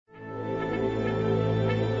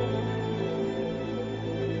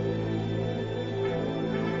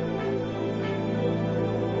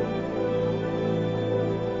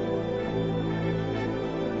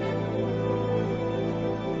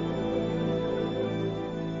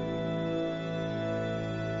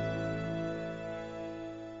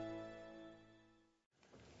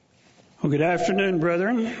Well, good afternoon,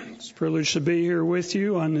 brethren. It's a privilege to be here with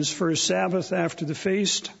you on this first Sabbath after the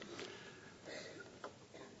feast.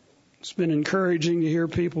 It's been encouraging to hear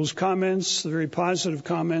people's comments, the very positive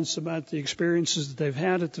comments about the experiences that they've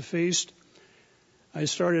had at the feast. I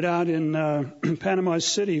started out in Panama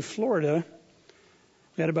City, Florida.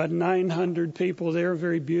 We had about 900 people there, a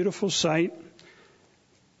very beautiful sight.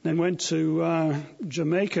 Then went to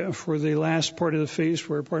Jamaica for the last part of the feast,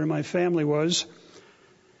 where part of my family was.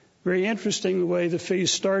 Very interesting the way the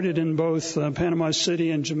feast started in both Panama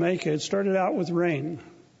City and Jamaica. It started out with rain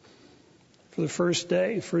for the first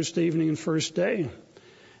day, first evening and first day.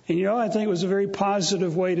 And I think it was a very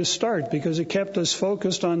positive way to start because it kept us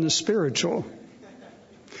focused on the spiritual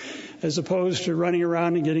as opposed to running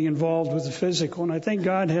around and getting involved with the physical. And I think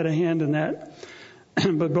God had a hand in that.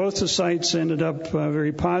 But both the sites ended up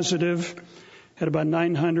very positive. Had about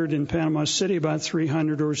 900 in Panama City, about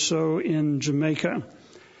 300 or so in Jamaica.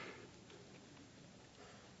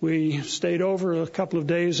 We stayed over a couple of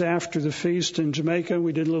days after the feast in Jamaica.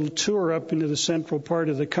 We did a little tour up into the central part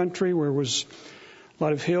of the country where was a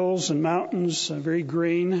lot of hills and mountains, very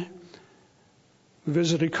green. We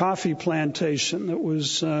visited a coffee plantation that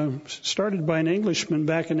was started by an Englishman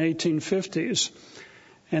back in the 1850s.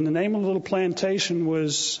 And the name of the little plantation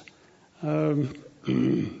was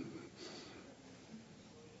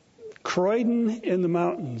Croydon in the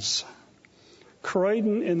Mountains.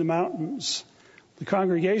 Croydon in the Mountains. The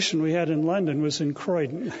congregation we had in London was in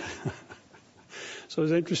Croydon. So it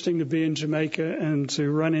was interesting to be in Jamaica and to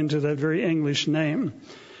run into that very English name.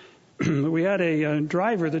 We had a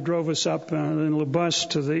driver that drove us up in a little bus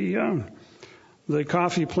to the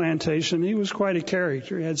coffee plantation. He was quite a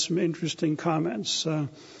character. He had some interesting comments.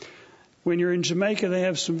 When you're in Jamaica, they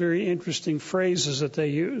have some very interesting phrases that they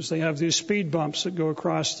use. They have these speed bumps that go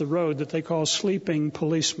across the road that they call sleeping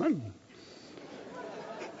policemen.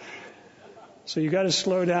 So you got to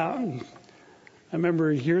slow down. I remember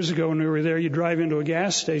years ago when we were there, you drive into a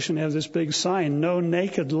gas station, have this big sign, no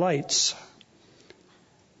naked lights,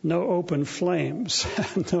 no open flames,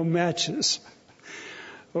 no matches,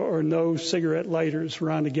 or no cigarette lighters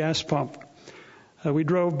around a gas pump. We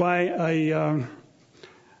drove by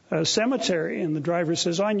a cemetery, and the driver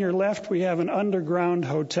says, on your left, we have an underground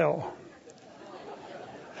hotel.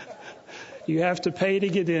 You have to pay to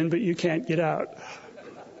get in, but you can't get out.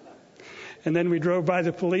 And then we drove by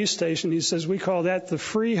the police station. He says, we call that the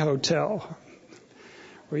free hotel,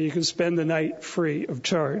 where you can spend the night free of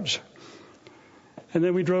charge. And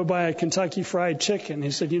then we drove by a Kentucky Fried Chicken. He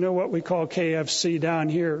said, you know what we call KFC down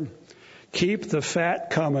here? Keep the fat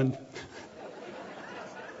coming.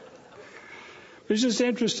 It's just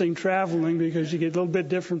interesting traveling because you get a little bit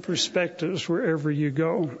different perspectives wherever you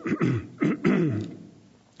go.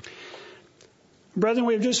 Brethren,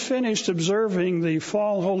 we've just finished observing the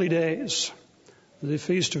fall holy days, the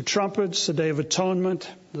Feast of Trumpets, the Day of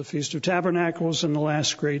Atonement, the Feast of Tabernacles, and the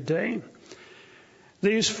last great day.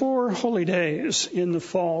 These 4 holy days in the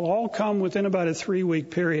fall all come within about a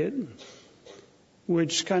 3-week period,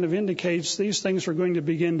 which kind of indicates these things are going to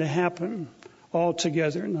begin to happen all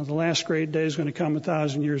together. Now, the last great day is going to come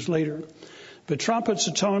 1,000 years later. But Trumpets,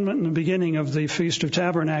 Atonement, and the beginning of the Feast of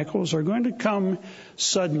Tabernacles are going to come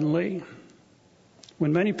suddenly,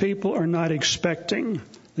 when many people are not expecting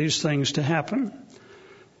these things to happen.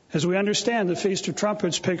 As we understand, the Feast of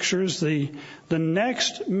Trumpets pictures the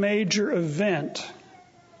next major event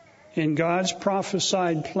in God's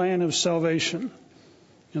prophesied plan of salvation.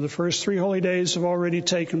 The first 3 holy days have already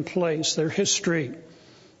taken place. They're history.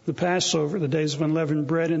 The Passover, the days of unleavened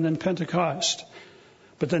bread, and then Pentecost.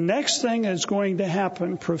 But the next thing that's going to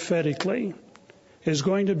happen prophetically is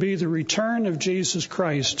going to be the return of Jesus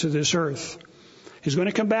Christ to this earth. He's going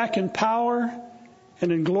to come back in power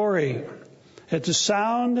and in glory at the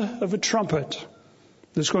sound of a trumpet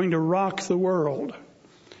that's going to rock the world.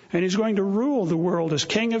 And he's going to rule the world as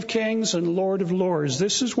King of Kings and Lord of Lords.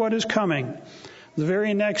 This is what is coming, the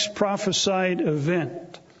very next prophesied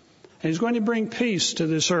event. And he's going to bring peace to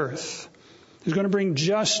this earth. He's going to bring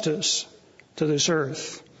justice to this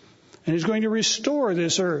earth. And he's going to restore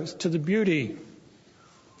this earth to the beauty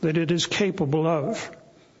that it is capable of.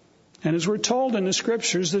 And as we're told in the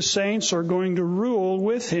Scriptures, the saints are going to rule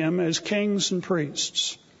with him as kings and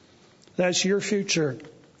priests. That's your future.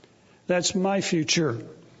 That's my future.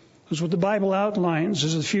 That's what the Bible outlines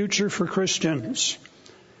as the future for Christians.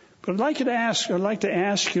 But I'd like to ask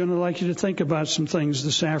you, and I'd like you to think about some things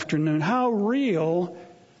this afternoon. How real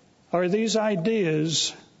are these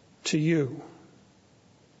ideas to you?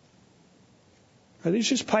 Are these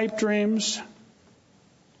just pipe dreams?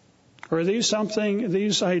 Or are these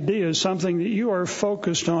ideas, something that you are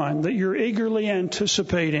focused on, that you're eagerly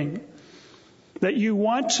anticipating, that you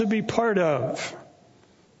want to be part of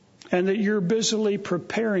and that you're busily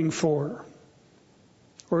preparing for?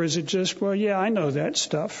 Or is it just, well, yeah, I know that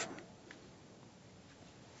stuff?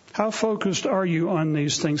 How focused are you on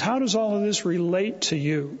these things? How does all of this relate to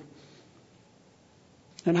you?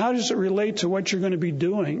 And how does it relate to what you're going to be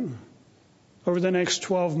doing over the next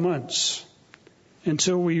 12 months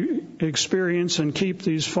until we experience and keep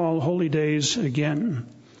these fall holy days again?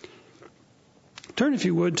 Turn, if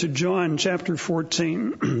you would, to John chapter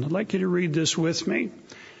 14. I'd like you to read this with me.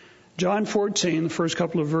 John 14, the first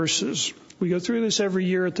couple of verses. We go through this every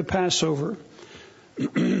year at the Passover.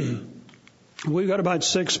 We've got about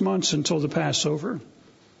 6 months until the Passover.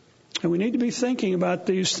 And we need to be thinking about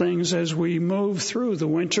these things as we move through the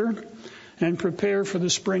winter and prepare for the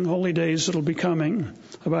spring holy days that will be coming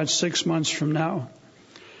about 6 months from now.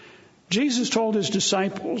 Jesus told his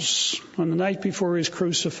disciples on the night before he was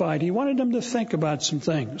crucified, he wanted them to think about some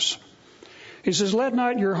things. He says, "Let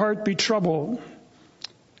not your heart be troubled.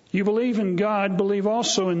 You believe in God, believe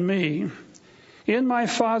also in me. In my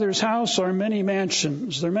Father's house are many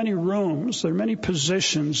mansions. There are many rooms. There are many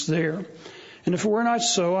positions there. And if it were not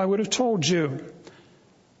so, I would have told you.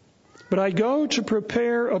 But I go to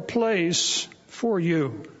prepare a place for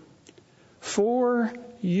you." For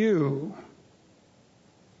you.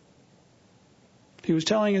 He was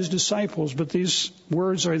telling his disciples, but these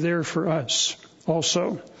words are there for us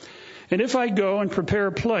also. "And if I go and prepare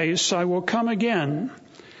a place, I will come again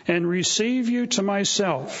and receive you to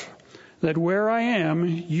myself, that where I am,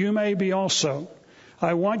 you may be also.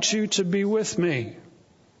 I want you to be with me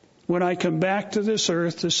when I come back to this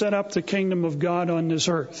earth to set up the kingdom of God on this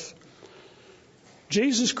earth."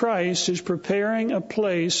 Jesus Christ is preparing a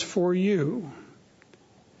place for you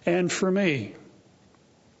and for me.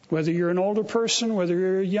 Whether you're an older person, whether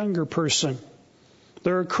you're a younger person,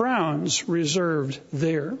 there are crowns reserved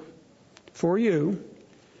there for you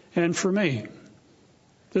and for me.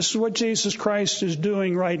 This is what Jesus Christ is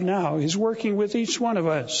doing right now. He's working with each one of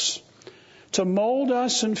us to mold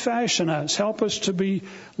us and fashion us, help us to be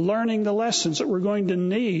learning the lessons that we're going to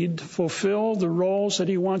need to fulfill the roles that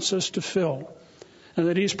he wants us to fill and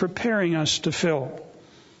that he's preparing us to fill.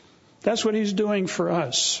 That's what he's doing for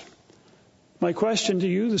us. My question to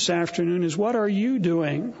you this afternoon is, what are you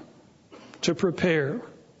doing to prepare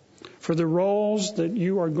for the roles that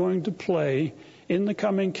you are going to play in the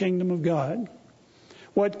coming kingdom of God?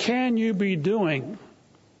 What can you be doing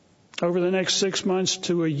over the next 6 months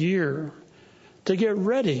to a year to get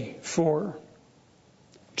ready for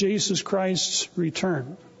Jesus Christ's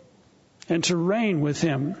return and to reign with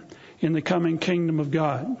him in the coming kingdom of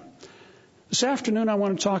God? This afternoon, I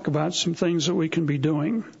want to talk about some things that we can be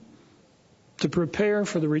doing to prepare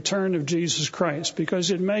for the return of Jesus Christ,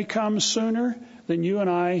 because it may come sooner than you and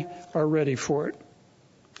I are ready for it.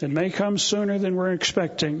 It may come sooner than we're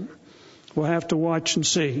expecting. We'll have to watch and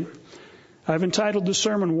see. I've entitled the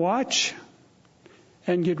sermon, "Watch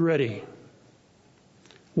and Get Ready."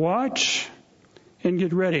 Watch and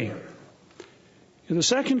get ready. The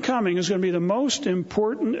second coming is going to be the most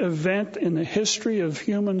important event in the history of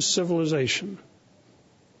human civilization.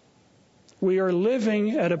 We are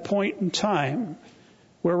living at a point in time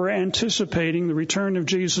where we're anticipating the return of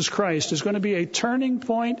Jesus Christ is going to be a turning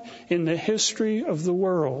point in the history of the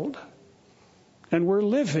world. And we're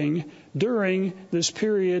living during this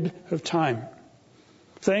period of time.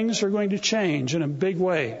 Things are going to change in a big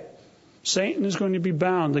way. Satan is going to be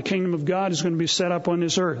bound. The kingdom of God is going to be set up on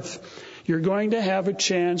this earth. You're going to have a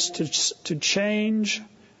chance to change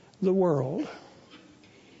the world.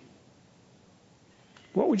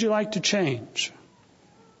 What would you like to change?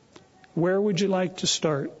 Where would you like to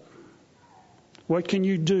start? What can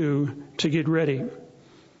you do to get ready?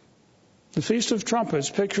 The Feast of Trumpets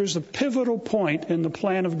pictures the pivotal point in the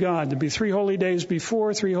plan of God. There'd be 3 holy days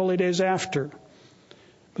before, 3 holy days after.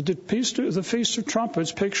 But the Feast of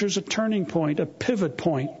Trumpets pictures a turning point, a pivot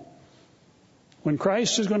point, when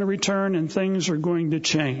Christ is going to return and things are going to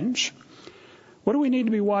change. What do we need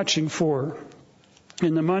to be watching for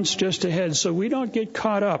in the months just ahead so we don't get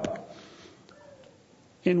caught up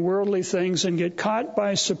in worldly things and get caught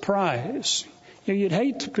by surprise? You know, you'd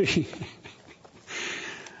hate to be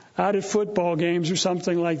out at football games or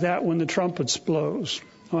something like that when the trumpets blows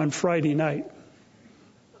on Friday night.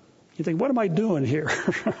 You think, what am I doing here?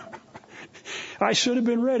 I should have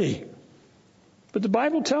been ready. But the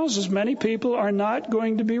Bible tells us many people are not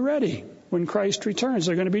going to be ready when Christ returns.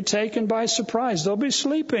 They're going to be taken by surprise. They'll be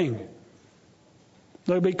sleeping.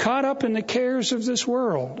 They'll be caught up in the cares of this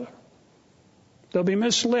world. They'll be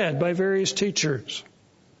misled by various teachers.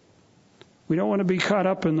 We don't want to be caught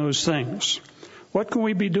up in those things. What can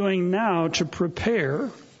we be doing now to prepare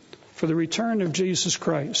for the return of Jesus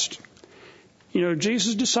Christ. You know,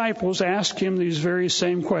 Jesus' disciples asked him these very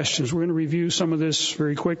same questions. We're going to review some of this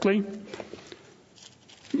very quickly.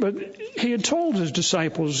 But he had told his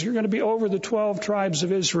disciples, you're going to be over the 12 tribes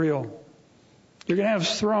of Israel. You're going to have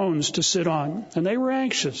thrones to sit on. And they were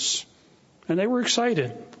anxious. And they were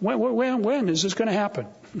excited. When is this going to happen?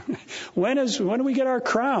 When do we get our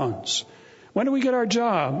crowns? When do we get our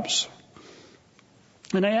jobs?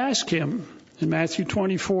 And they asked him in Matthew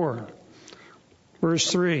 24,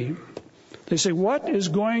 verse 3. They say, what is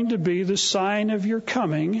going to be the sign of your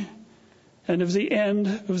coming and of the end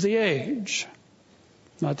of the age?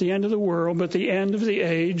 Not the end of the world, but the end of the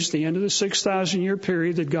age, the end of the 6,000-year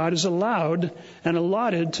period that God has allowed and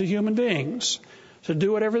allotted to human beings to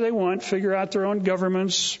do whatever they want, figure out their own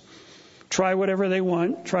governments, try whatever they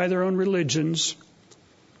want, try their own religions.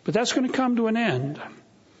 But that's going to come to an end.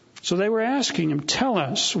 So they were asking him, tell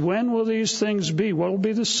us, when will these things be? What will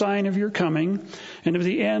be the sign of your coming and of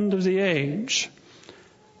the end of the age?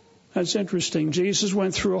 That's interesting. Jesus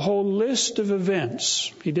went through a whole list of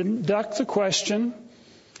events. He didn't duck the question.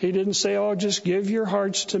 He didn't say, oh, just give your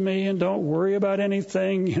hearts to me and don't worry about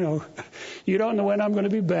anything. You know, you don't know when I'm going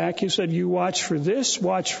to be back. He said, you watch for this,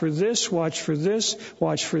 watch for this, watch for this,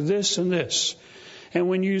 watch for this and this. And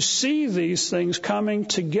when you see these things coming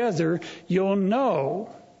together, you'll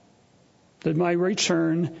know that my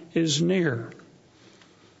return is near.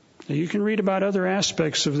 Now, you can read about other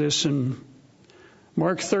aspects of this in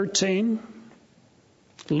Mark 13,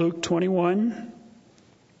 Luke 21,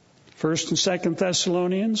 1st and 2nd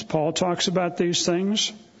Thessalonians. Paul talks about these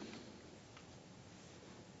things.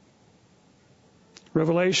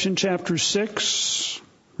 Revelation chapter 6,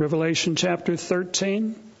 Revelation chapter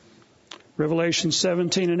 13, Revelation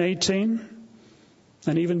 17 and 18,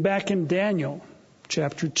 and even back in Daniel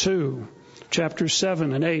chapter 2, chapter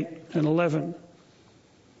 7 and 8 and 11.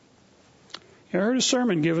 I heard a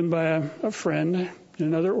sermon given by a friend in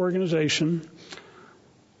another organization,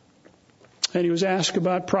 and he was asked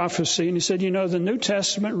about prophecy, and he said, you know, the New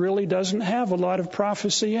Testament really doesn't have a lot of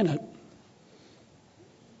prophecy in it.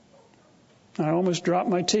 I almost dropped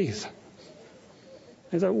my teeth.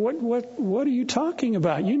 I thought, what are you talking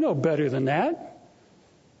about? You know better than that.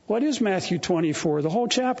 What is Matthew 24? The whole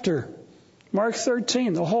chapter. Mark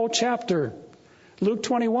 13, the whole chapter. Luke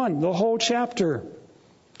 21, the whole chapter.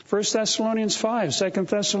 1 Thessalonians 5, 2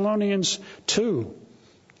 Thessalonians 2.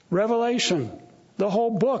 Revelation, the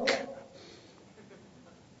whole book.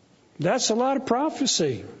 That's a lot of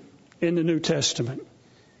prophecy in the New Testament.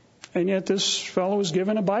 And yet this fellow was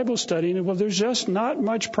given a Bible study, and well, there's just not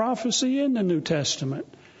much prophecy in the New Testament.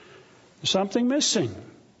 There's something missing.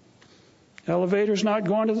 Elevator's not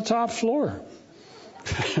going to the top floor.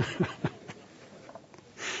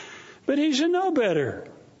 But he should know better.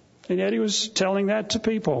 And yet he was telling that to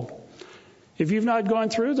people. If you've not gone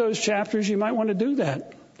through those chapters, you might want to do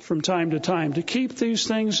that from time to time, to keep these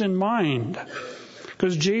things in mind.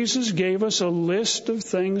 Because Jesus gave us a list of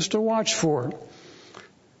things to watch for.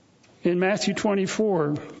 In Matthew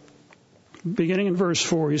 24, beginning in verse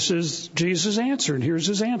 4, he says, Jesus answered. Here's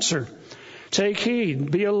his answer. Take heed,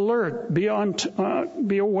 be alert, be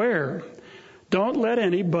aware. Don't let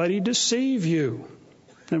anybody deceive you.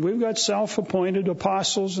 And we've got self-appointed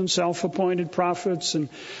apostles and self-appointed prophets and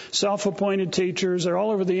self-appointed teachers. They're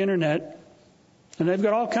all over the internet. And they've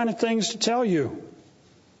got all kinds of things to tell you.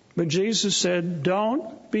 But Jesus said,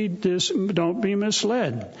 don't be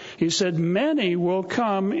misled. He said, many will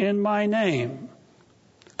come in my name,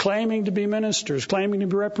 claiming to be ministers, claiming to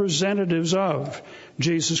be representatives of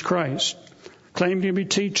Jesus Christ, claiming to be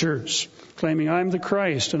teachers, claiming I'm the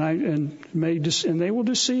Christ, and they will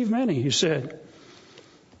deceive many, he said.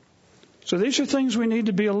 So these are things we need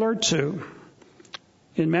to be alert to.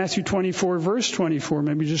 In Matthew 24, verse 24,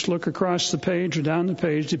 maybe just look across the page or down the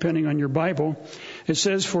page, depending on your Bible. It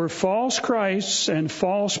says, for false Christs and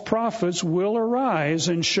false prophets will arise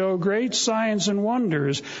and show great signs and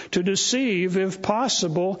wonders to deceive, if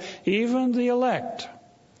possible, even the elect.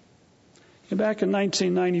 Back in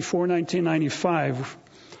 1994, 1995,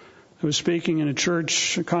 I was speaking in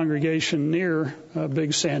a congregation near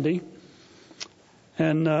Big Sandy.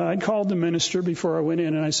 And I'd called the minister before I went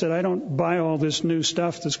in, and I said, I don't buy all this new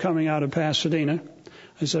stuff that's coming out of Pasadena.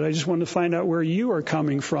 I said, I just wanted to find out where you are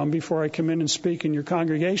coming from before I come in and speak in your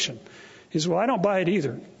congregation. He said, well, I don't buy it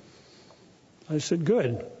either. I said,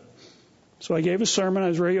 good. So I gave a sermon. I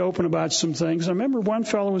was very open about some things. I remember one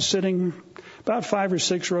fellow was sitting about 5 or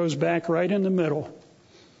 6 rows back, right in the middle.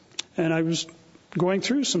 And I was going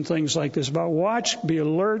through some things like this about watch, be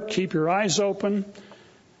alert, keep your eyes open.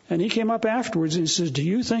 And he came up afterwards and he says, do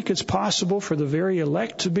you think it's possible for the very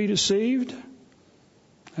elect to be deceived?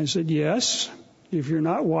 I said, yes, if you're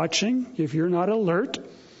not watching, if you're not alert.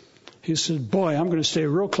 He said, boy, I'm going to stay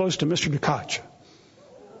real close to Mr. Tkach.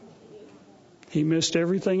 He missed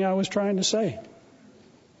everything I was trying to say.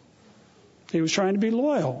 He was trying to be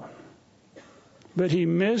loyal, but he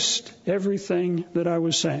missed everything that I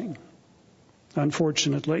was saying,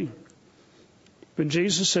 unfortunately. But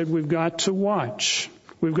Jesus said we've got to watch.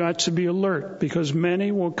 We've got to be alert, because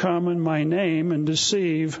many will come in my name and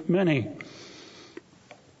deceive many.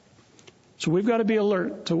 So we've got to be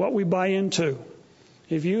alert to what we buy into.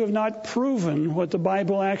 If you have not proven what the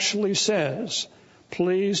Bible actually says,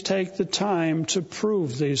 please take the time to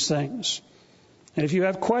prove these things. And if you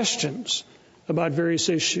have questions about various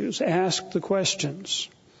issues, ask the questions.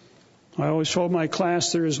 I always told my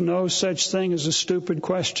class there is no such thing as a stupid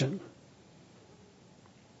question.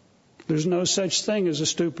 There's no such thing as a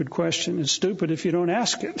stupid question. It's stupid if you don't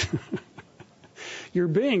ask it. You're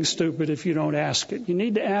being stupid if you don't ask it. You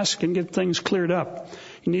need to ask and get things cleared up.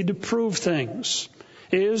 You need to prove things.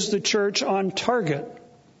 Is the church on target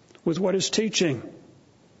with what it's teaching?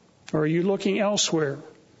 Or are you looking elsewhere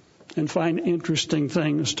and find interesting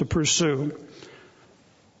things to pursue?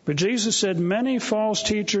 But Jesus said many false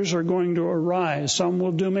teachers are going to arise. Some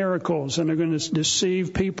will do miracles and are going to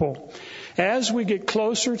deceive people. As we get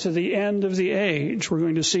closer to the end of the age, we're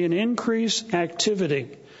going to see an increased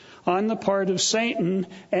activity on the part of Satan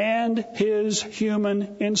and his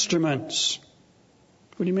human instruments.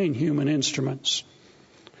 What do you mean, human instruments?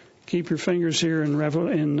 Keep your fingers here in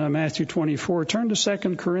Matthew 24. Turn to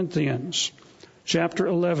 2 Corinthians chapter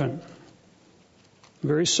 11.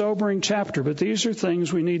 Very sobering chapter, but these are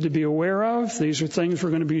things we need to be aware of. These are things we're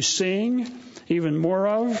going to be seeing even more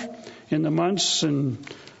of in the months and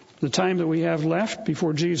the time that we have left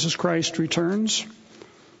before Jesus Christ returns.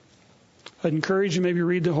 I'd encourage you maybe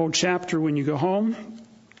read the whole chapter when you go home.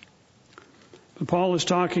 But Paul is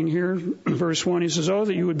talking here, verse 1, he says, oh,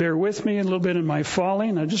 that you would bear with me a little bit in my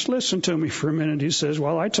folly. Now just listen to me for a minute. He says,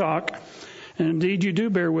 well, I talk, and indeed you do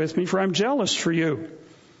bear with me, for I'm jealous for you.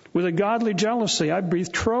 With a godly jealousy, I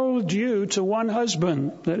betrothed you to one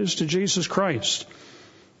husband, that is to Jesus Christ.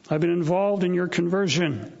 I've been involved in your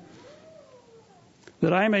conversion,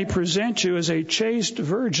 that I may present you as a chaste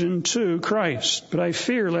virgin to Christ. But I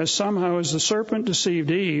fear lest somehow as the serpent deceived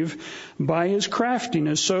Eve by his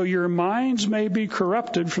craftiness, so your minds may be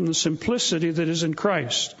corrupted from the simplicity that is in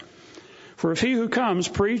Christ. For if he who comes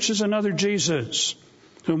preaches another Jesus,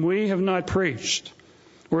 whom we have not preached,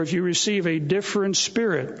 or if you receive a different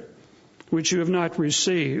spirit, which you have not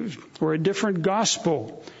received, or a different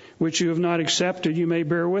gospel, which you have not accepted, you may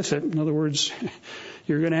bear with it. In other words,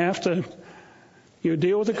 you're going to have to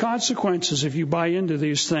deal with the consequences if you buy into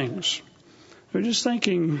these things. I was just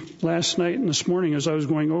thinking last night and this morning as I was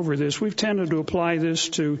going over this, we've tended to apply this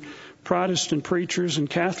to Protestant preachers and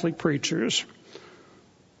Catholic preachers.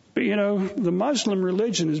 But the Muslim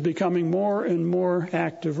religion is becoming more and more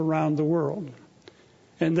active around the world.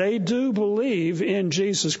 And they do believe in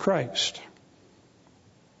Jesus Christ.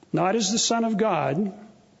 Not as the Son of God,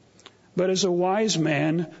 but as a wise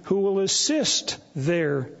man who will assist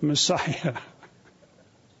their Messiah.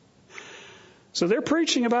 So they're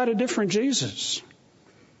preaching about a different Jesus.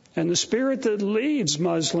 And the spirit that leads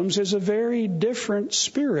Muslims is a very different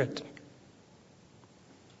spirit.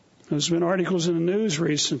 There's been articles in the news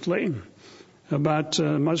recently about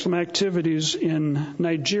Muslim activities in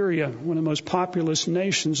Nigeria, one of the most populous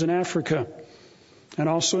nations in Africa, and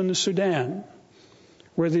also in the Sudan,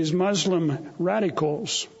 where these Muslim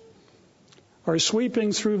radicals are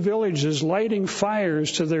sweeping through villages, lighting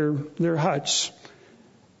fires to their huts,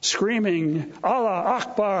 screaming, Allah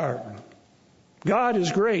Akbar, God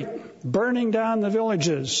is great, burning down the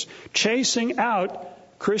villages, chasing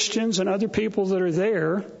out Christians and other people that are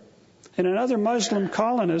there, and another Muslim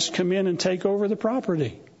colonists come in and take over the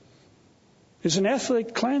property. There's an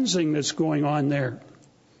ethnic cleansing that's going on there.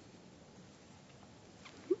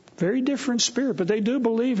 Very different spirit, but they do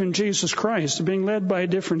believe in Jesus Christ. They're being led by a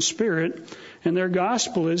different spirit, and their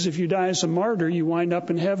gospel is if you die as a martyr, you wind up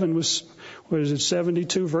in heaven with,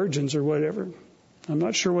 72 virgins or whatever. I'm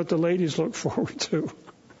not sure what the ladies look forward to.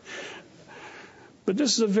 But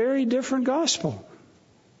this is a very different gospel.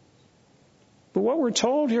 But what we're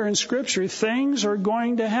told here in Scripture, things are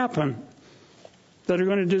going to happen that are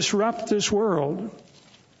going to disrupt this world.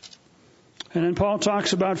 And then Paul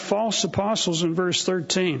talks about false apostles in verse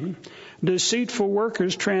 13. Deceitful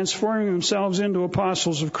workers transforming themselves into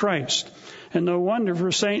apostles of Christ. And no wonder,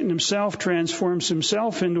 for Satan himself transforms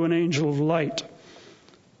himself into an angel of light.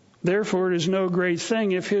 Therefore it is no great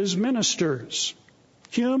thing if his ministers,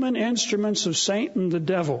 human instruments of Satan the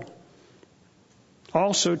devil,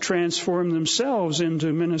 also transform themselves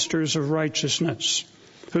into ministers of righteousness,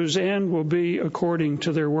 whose end will be according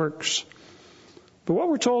to their works. But what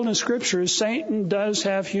we're told in Scripture is Satan does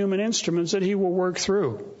have human instruments that he will work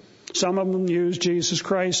through. Some of them use Jesus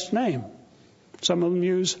Christ's name. Some of them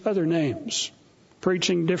use other names,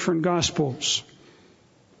 preaching different gospels.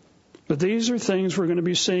 But these are things we're going to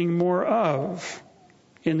be seeing more of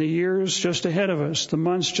in the years just ahead of us, the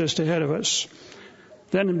months just ahead of us.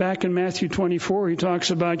 Then back in Matthew 24, he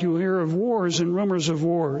talks about you'll hear of wars and rumors of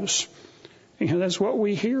wars. That's what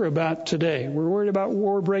we hear about today. We're worried about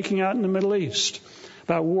war breaking out in the Middle East,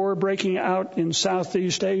 about war breaking out in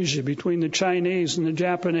Southeast Asia between the Chinese and the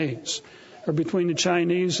Japanese, or between the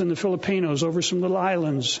Chinese and the Filipinos over some little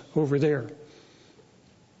islands over there.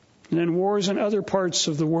 And then wars in other parts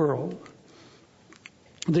of the world.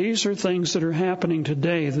 These are things that are happening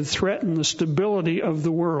today that threaten the stability of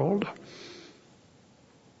the world.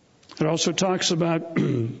 It also talks about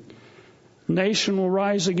nation will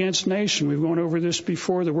rise against nation. We've gone over this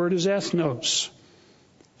before. The word is ethnos.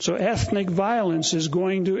 So ethnic violence is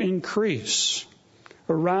going to increase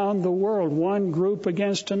around the world, one group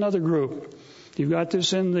against another group. You've got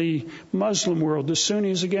this in the Muslim world, the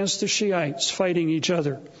Sunnis against the Shiites fighting each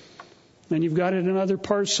other. And you've got it in other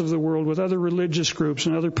parts of the world with other religious groups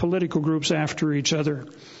and other political groups after each other.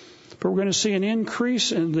 But we're going to see an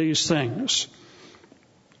increase in these things.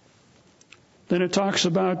 Then it talks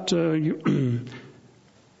about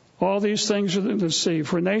all these things. Let's see.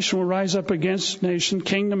 For nation will rise up against nation,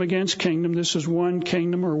 kingdom against kingdom. This is one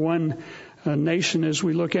kingdom or one nation as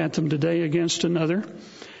we look at them today against another.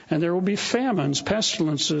 And there will be famines,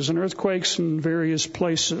 pestilences, and earthquakes in various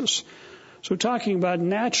places. So talking about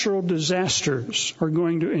natural disasters are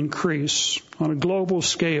going to increase on a global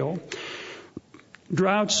scale.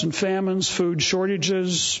 Droughts and famines, food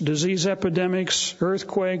shortages, disease epidemics,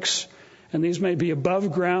 earthquakes, and these may be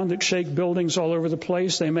above ground that shake buildings all over the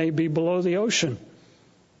place. They may be below the ocean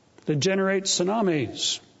that generate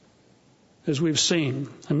tsunamis, as we've seen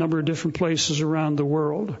a number of different places around the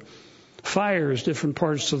world. Fires, different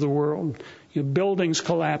parts of the world. Buildings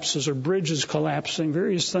collapses or bridges collapsing,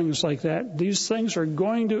 various things like that. These things are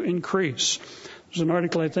going to increase. There's an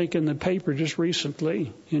article, I think, in the paper just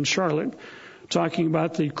recently in Charlotte talking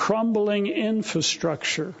about the crumbling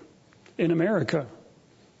infrastructure in America.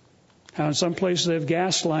 How in some places they have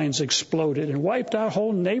gas lines exploded and wiped out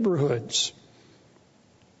whole neighborhoods.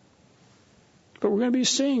 But we're going to be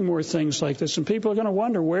seeing more things like this, and people are going to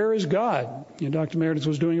wonder, where is God? Dr. Meredith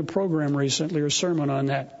was doing a program recently, or a sermon on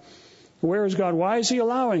that. Where is God? Why is he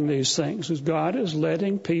allowing these things? Because God is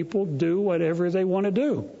letting people do whatever they want to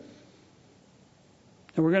do.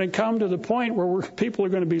 And we're going to come to the point where people are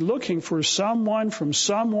going to be looking for someone from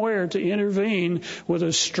somewhere to intervene with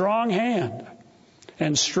a strong hand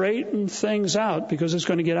and straighten things out, because it's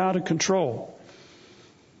going to get out of control.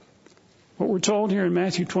 What we're told here in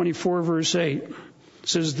Matthew 24, verse 8,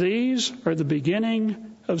 says, these are the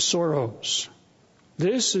beginning of sorrows.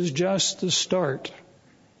 This is just the start.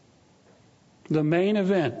 The main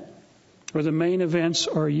event, or the main events,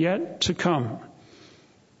 are yet to come.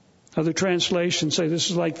 Other translations say this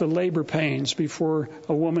is like the labor pains before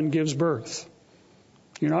a woman gives birth.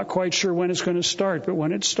 You're not quite sure when it's going to start, but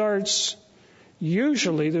when it starts,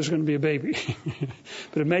 usually there's going to be a baby.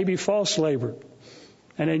 But it may be false labor.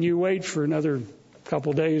 And then you wait for another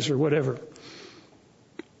couple days or whatever.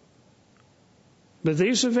 But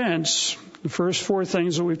these events, the first four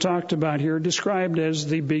things that we've talked about here, are described as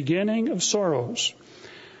the beginning of sorrows.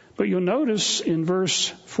 But you'll notice in verse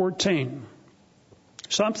 14,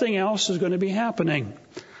 something else is going to be happening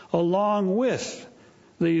along with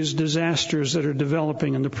these disasters that are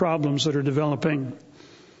developing and the problems that are developing.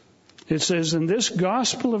 It says, and this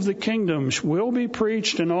gospel of the kingdom will be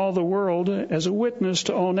preached in all the world as a witness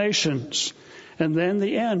to all nations, and then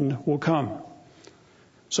the end will come.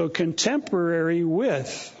 So contemporary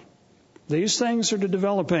with these things that are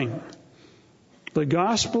developing, the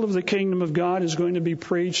gospel of the kingdom of God is going to be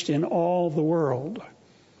preached in all the world.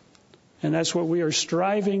 And that's what we are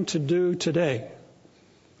striving to do today.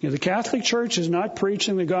 The Catholic Church is not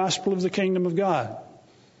preaching the gospel of the kingdom of God.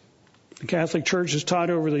 The Catholic Church has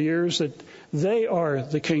taught over the years that they are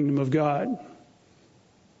the kingdom of God.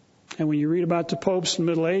 And when you read about the popes in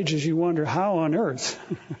the Middle Ages, you wonder, how on earth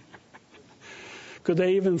could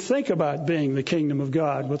they even think about being the kingdom of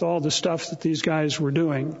God with all the stuff that these guys were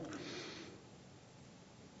doing?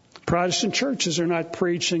 Protestant churches are not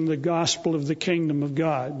preaching the gospel of the kingdom of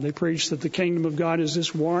God. They preach that the kingdom of God is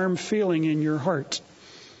this warm feeling in your heart.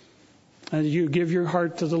 And you give your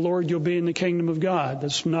heart to the Lord, you'll be in the kingdom of God.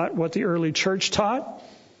 That's not what the early church taught.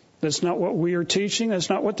 That's not what we are teaching. That's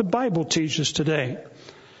not what the Bible teaches today.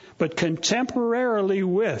 But contemporarily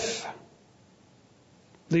with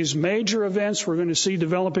these major events we're going to see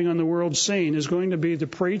developing on the world scene is going to be the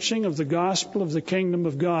preaching of the gospel of the kingdom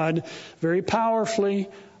of God very powerfully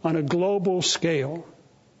on a global scale.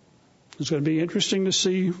 It's going to be interesting to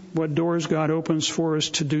see what doors God opens for us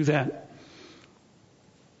to do that.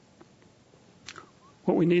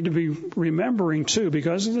 What we need to be remembering, too,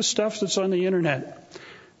 because of the stuff that's on the internet,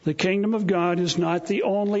 the kingdom of God is not the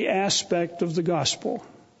only aspect of the gospel.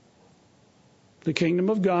 The kingdom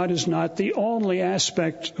of God is not the only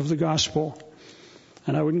aspect of the gospel.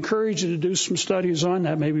 And I would encourage you to do some studies on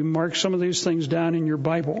that. Maybe mark some of these things down in your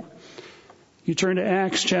Bible. You turn to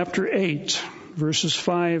Acts chapter 8, verses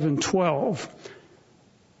 5 and 12.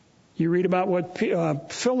 You read about what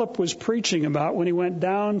Philip was preaching about when he went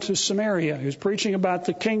down to Samaria. He was preaching about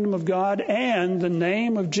the kingdom of God and the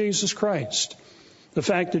name of Jesus Christ. The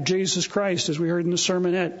fact that Jesus Christ, as we heard in the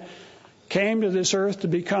sermonette, came to this earth to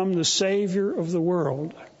become the Savior of the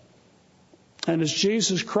world. And as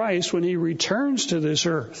Jesus Christ, when he returns to this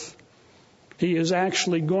earth, he is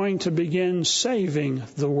actually going to begin saving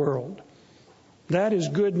the world. That is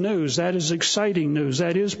good news. That is exciting news.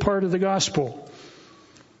 That is part of the gospel.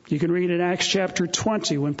 You can read in Acts chapter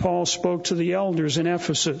 20 when Paul spoke to the elders in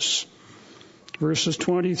Ephesus, verses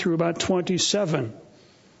 20 through about 27.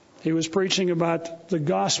 He was preaching about the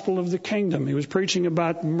gospel of the kingdom. He was preaching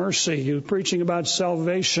about mercy. He was preaching about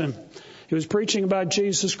salvation. He was preaching about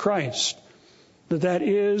Jesus Christ. That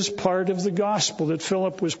is part of the gospel that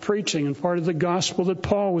Philip was preaching and part of the gospel that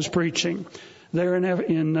Paul was preaching there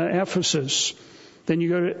in Ephesus. Then you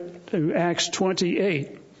go to Acts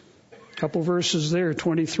 28, a couple verses there,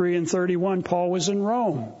 23 and 31. Paul was in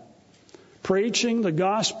Rome preaching the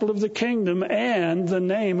gospel of the kingdom and the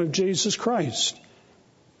name of Jesus Christ.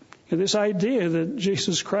 And this idea that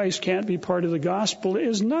Jesus Christ can't be part of the gospel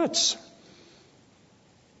is nuts.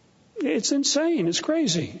 It's insane. It's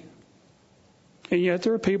crazy. And yet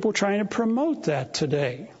there are people trying to promote that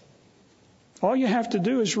today. All you have to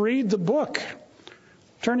do is read the book.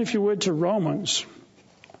 Turn, if you would, to Romans,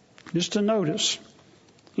 just to notice.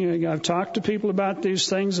 You know, I've talked to people about these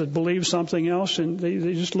things that believe something else, and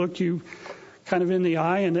they just look you kind of in the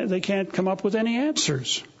eye, and they can't come up with any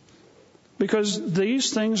answers. Because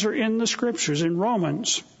these things are in the Scriptures. In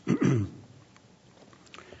Romans,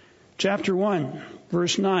 chapter 1,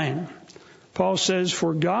 verse 9, Paul says,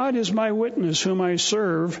 "For God is my witness, whom I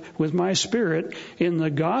serve with my spirit in the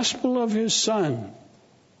gospel of his Son."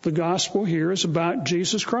 The gospel here is about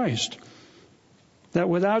Jesus Christ. "That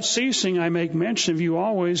without ceasing I make mention of you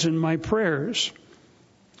always in my prayers."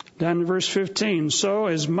 Down in verse 15, "So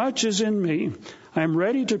as much as in me, I am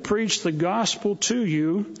ready to preach the gospel to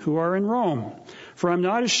you who are in Rome. For I am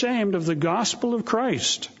not ashamed of the gospel of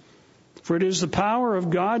Christ. For it is the power of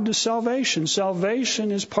God to salvation."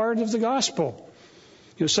 Salvation is part of the gospel.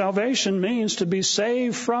 You know, salvation means to be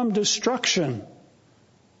saved from destruction.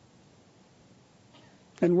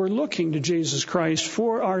 And we're looking to Jesus Christ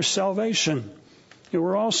for our salvation. You know,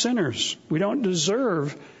 we're all sinners. We don't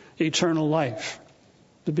deserve eternal life.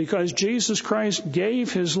 But because Jesus Christ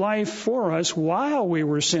gave his life for us while we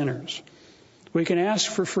were sinners, we can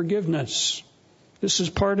ask for forgiveness. This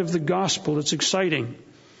is part of the gospel. It's exciting.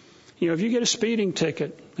 You know, if you get a speeding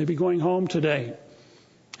ticket, maybe going home today,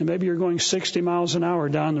 and maybe you're going 60 miles an hour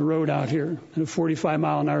down the road out here in a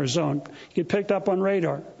 45-mile-an-hour zone, you get picked up on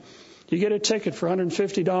radar. You get a ticket for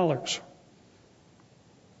 $150.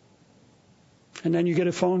 And then you get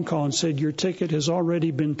a phone call and said, "Your ticket has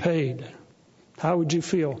already been paid." How would you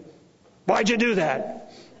feel? "Why'd you do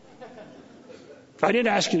that?" "I didn't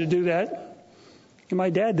ask you to do that." And my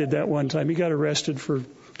dad did that one time. He got arrested for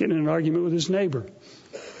getting in an argument with his neighbor.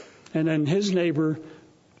 And then his neighbor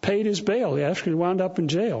paid his bail. He actually wound up in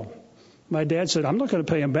jail. My dad said, "I'm not going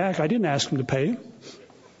to pay him back. I didn't ask him to pay."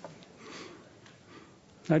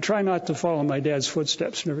 I try not to follow my dad's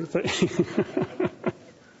footsteps and everything.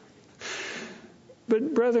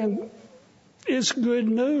 But brethren, it's good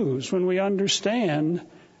news when we understand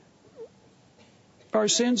our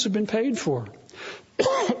sins have been paid for.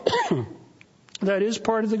 That is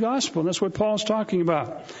part of the gospel. And that's what Paul's talking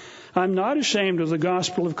about. "I'm not ashamed of the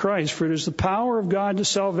gospel of Christ, for it is the power of God to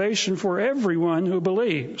salvation for everyone who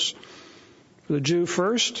believes." For the Jew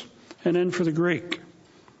first, and then for the Greek.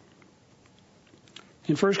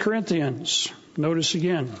 In 1 Corinthians, notice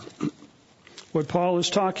again what Paul is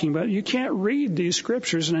talking about. You can't read these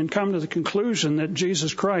scriptures and then come to the conclusion that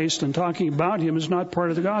Jesus Christ and talking about him is not part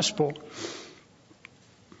of the gospel.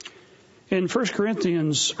 In 1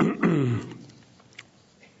 Corinthians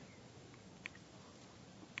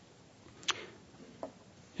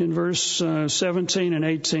in verse 17 and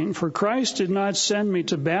 18. For Christ did not send me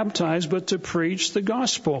to baptize, but to preach the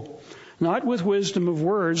gospel, not with wisdom of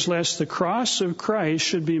words, lest the cross of Christ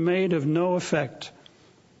should be made of no effect.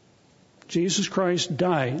 Jesus Christ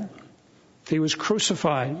died. He was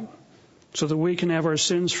crucified so that we can have our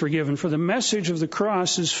sins forgiven. For the message of the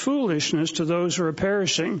cross is foolishness to those who are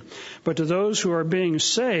perishing, but to those who are being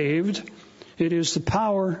saved, it is the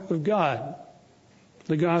power of God.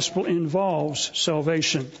 The gospel involves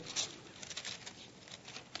salvation.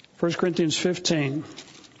 1 Corinthians 15,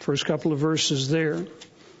 first couple of verses there.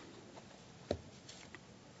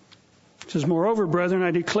 It says, moreover, brethren,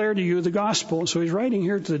 I declare to you the gospel. So he's writing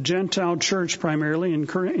here to the Gentile church primarily in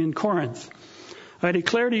Corinth. I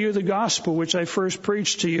declare to you the gospel which I first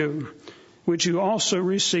preached to you, which you also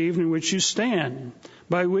received, in which you stand,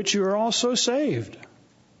 by which you are also saved.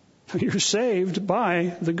 You're saved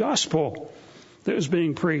by the gospel that was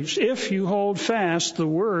being preached, if you hold fast the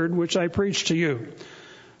word which I preached to you.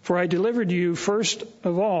 For I delivered to you first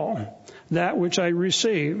of all that which I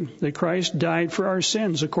received, that Christ died for our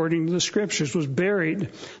sins according to the Scriptures, was buried,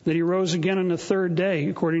 that he rose again on the third day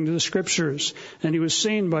according to the Scriptures, and he was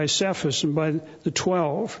seen by Cephas and by the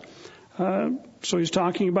 12. So he's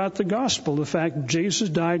talking about the gospel, the fact that Jesus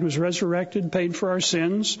died, was resurrected, paid for our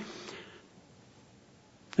sins.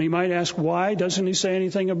 And you might ask, why doesn't he say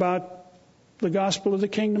anything about the gospel of the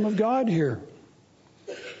kingdom of God here?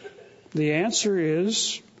 The answer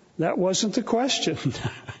is, that wasn't the question.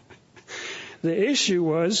 The issue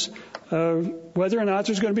was whether or not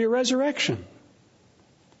there's going to be a resurrection.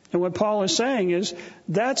 And what Paul is saying is,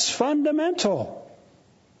 that's fundamental.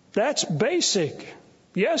 That's basic.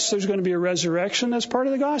 Yes, there's going to be a resurrection. That's part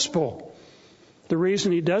of the gospel. The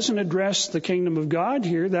reason he doesn't address the kingdom of God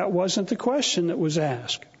here, that wasn't the question that was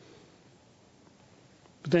asked.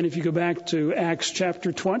 But then if you go back to Acts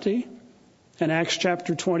chapter 20 and Acts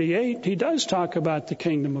chapter 28, he does talk about the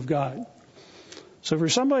kingdom of God. So for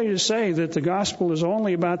somebody to say that the gospel is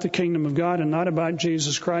only about the kingdom of God and not about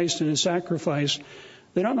Jesus Christ and his sacrifice,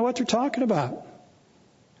 they don't know what they're talking about.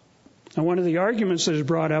 And one of the arguments that is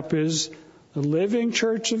brought up is the living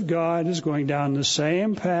church of God is going down the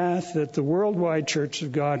same path that the worldwide church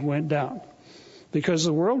of God went down. Because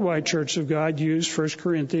the worldwide church of God used 1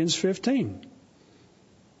 Corinthians 15.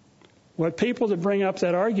 What people that bring up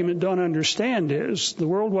that argument don't understand is the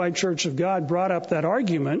worldwide church of God brought up that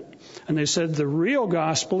argument and they said the real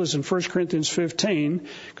gospel is in 1 Corinthians 15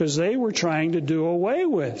 because they were trying to do away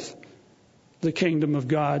with the kingdom of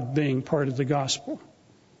God being part of the gospel.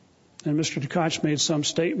 And Mr. Tkach made some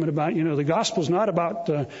statement about, the gospel is not about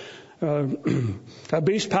a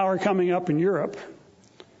beast power coming up in Europe.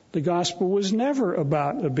 The gospel was never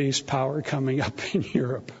about a beast power coming up in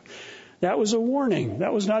Europe. That was a warning.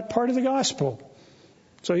 That was not part of the gospel.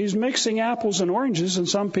 So he's mixing apples and oranges, and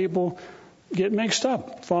some people get mixed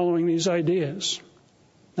up following these ideas.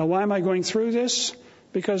 Now, why am I going through this?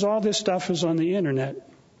 Because all this stuff is on the internet,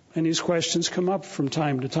 and these questions come up from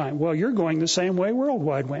time to time. Well, you're going the same way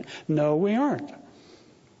worldwide went. No, we aren't.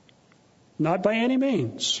 Not by any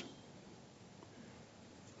means.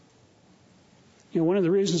 One of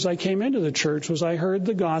the reasons I came into the church was I heard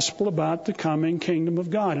the gospel about the coming kingdom of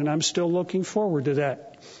God, and I'm still looking forward to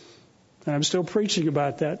that. And I'm still preaching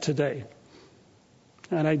about that today.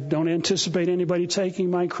 And I don't anticipate anybody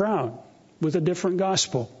taking my crown with a different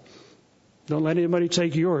gospel. Don't let anybody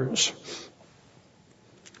take yours.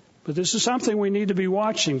 But this is something we need to be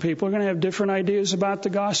watching. People are going to have different ideas about the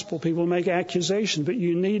gospel. People make accusations, but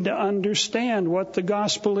you need to understand what the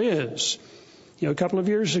gospel is. A couple of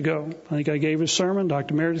years ago, I think I gave a sermon.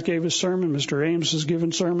 Dr. Meredith gave a sermon. Mr. Ames has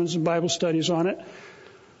given sermons and Bible studies on it.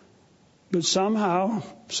 But somehow,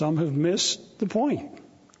 some have missed the point.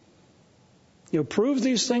 Prove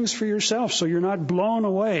these things for yourself so you're not blown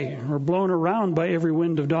away or blown around by every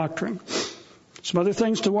wind of doctrine. Some other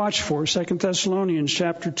things to watch for. 2 Thessalonians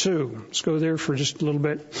chapter 2. Let's go there for just a little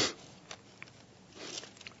bit.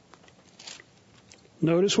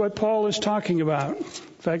 Notice what Paul is talking about.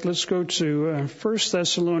 In fact, let's go to 1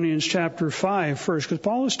 Thessalonians chapter 5 first, because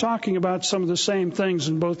Paul is talking about some of the same things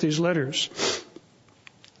in both these letters.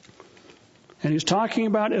 And he's talking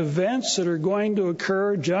about events that are going to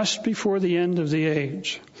occur just before the end of the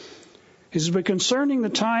age. He says, but concerning the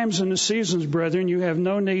times and the seasons, brethren, you have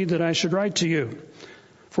no need that I should write to you.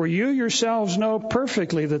 For you yourselves know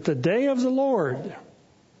perfectly that the day of the Lord,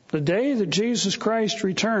 the day that Jesus Christ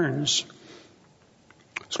returns,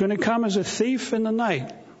 is going to come as a thief in the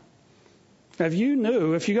night.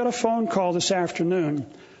 If you got a phone call this afternoon,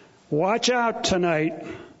 watch out tonight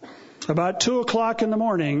about 2:00 in the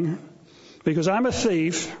morning because I'm a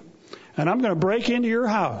thief and I'm going to break into your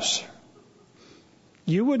house.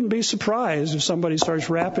 You wouldn't be surprised if somebody starts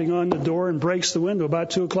rapping on the door and breaks the window about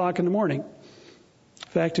 2 o'clock in the morning.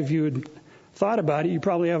 In fact, if you had thought about it, you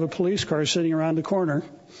probably have a police car sitting around the corner.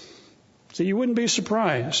 So you wouldn't be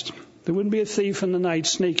surprised. There wouldn't be a thief in the night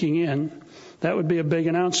sneaking in. That would be a big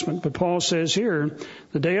announcement. But Paul says here,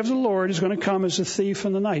 the day of the Lord is going to come as a thief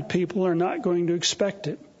in the night. People are not going to expect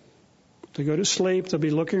it. They go to sleep. They'll be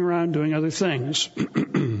looking around doing other things.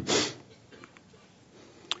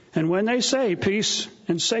 And when they say peace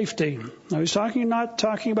and safety, now he's not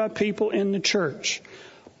talking about people in the church.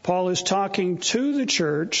 Paul is talking to the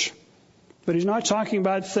church, but he's not talking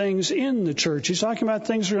about things in the church. He's talking about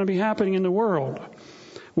things that are going to be happening in the world.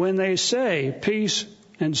 When they say peace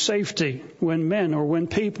and safety, when men or when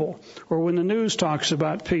people or when the news talks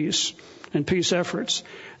about peace and peace efforts,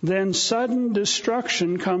 then sudden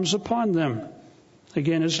destruction comes upon them.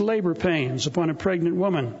 Again, as labor pains upon a pregnant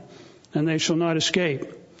woman, and they shall not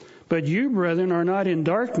escape. But you, brethren, are not in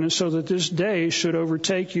darkness, so that this day should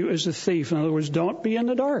overtake you as a thief. In other words, don't be in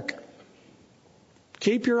the dark.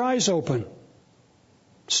 Keep your eyes open.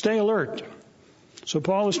 Stay alert. So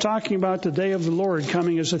Paul is talking about the day of the Lord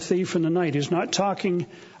coming as a thief in the night. He's not talking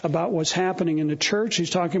about what's happening in the church. He's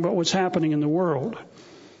talking about what's happening in the world.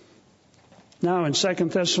 Now in 2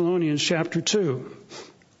 Thessalonians chapter 2.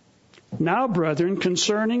 Now, brethren,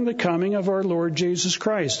 concerning the coming of our Lord Jesus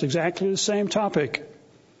Christ. Exactly the same topic.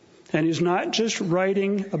 And he's not just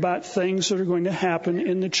writing about things that are going to happen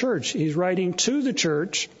in the church. He's writing to the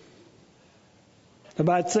church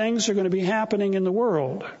about things that are going to be happening in the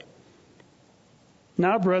world.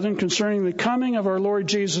 Now, brethren, concerning the coming of our Lord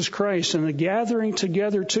Jesus Christ and the gathering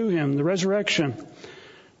together to him, the resurrection,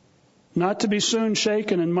 not to be soon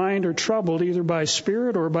shaken in mind or troubled either by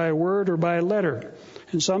spirit or by a word or by a letter.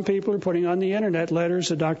 And some people are putting on the internet letters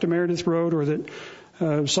that Dr. Meredith wrote or that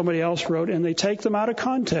somebody else wrote, and they take them out of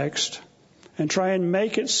context and try and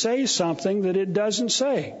make it say something that it doesn't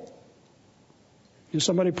say.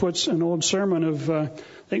 Somebody puts an old sermon of, I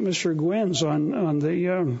think, Mr. Gwynn's on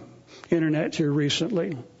the internet here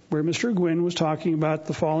recently, where Mr. Gwynn was talking about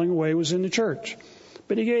the falling away was in the church.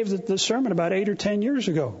 But he gave the sermon about 8 or 10 years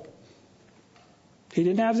ago. He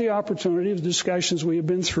didn't have the opportunity of the discussions we have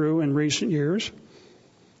been through in recent years.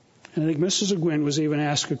 And I think Mrs. Gwynn was even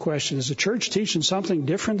asked a question, is the church teaching something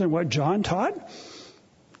different than what John taught?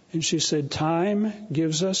 And she said, time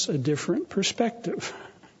gives us a different perspective.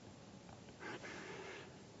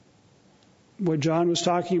 What John was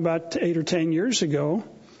talking about 8 or 10 years ago,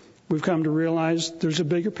 we've come to realize there's a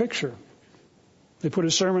bigger picture. They put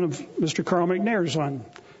a sermon of Mr. Carl McNair's on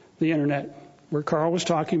the internet, where Carl was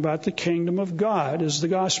talking about the kingdom of God as the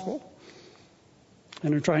gospel.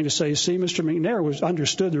 And they're trying to say, see, Mr. McNair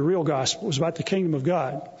understood the real gospel. It was about the kingdom of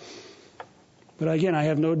God. But again, I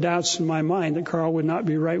have no doubts in my mind that Carl would not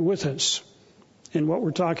be right with us in what we're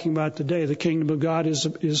talking about today. The kingdom of God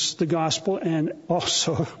is the gospel and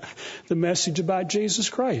also the message about Jesus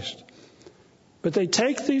Christ. But they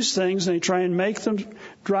take these things and they try and make them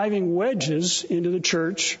driving wedges into the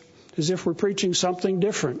church as if we're preaching something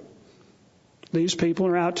different. These people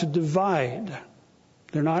are out to divide.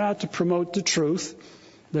 They're not out to promote the truth.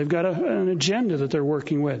 They've got an agenda that they're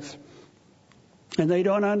working with. And they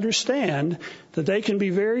don't understand that they can be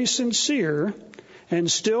very sincere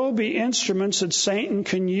and still be instruments that Satan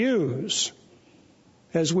can use,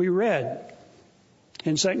 as we read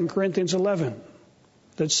in 2 Corinthians 11,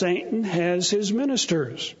 that Satan has his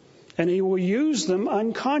ministers, and he will use them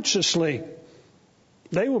unconsciously.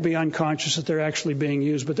 They will be unconscious that they're actually being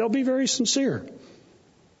used, but they'll be very sincere.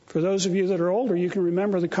 For those of you that are older, you can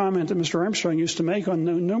remember the comment that Mr. Armstrong used to make on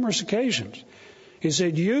numerous occasions. He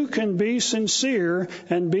said, you can be sincere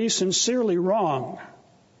and be sincerely wrong.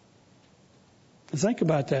 Think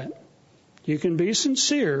about that. You can be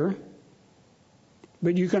sincere,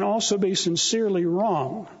 but you can also be sincerely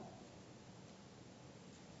wrong.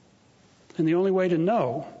 And the only way to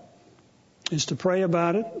know is to pray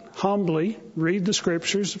about it, humbly read the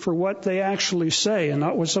scriptures for what they actually say and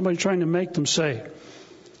not what somebody's trying to make them say.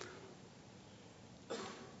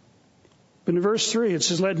 But in verse 3, it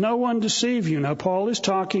says, let no one deceive you. Now, Paul is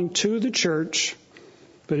talking to the church,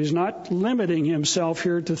 but he's not limiting himself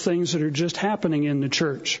here to things that are just happening in the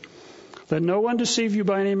church. Let no one deceive you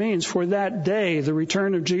by any means, for that day, the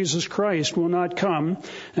return of Jesus Christ, will not come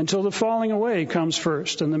until the falling away comes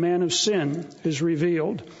first, and the man of sin is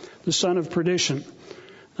revealed, the son of perdition.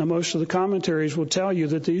 Now, most of the commentaries will tell you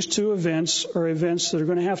that these two events are events that are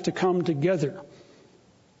going to have to come together.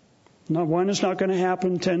 Now, one is not going to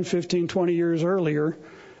happen 10, 15, 20 years earlier,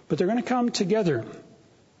 but they're going to come together.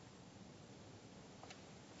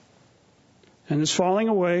 And this falling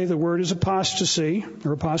away, the word is apostasy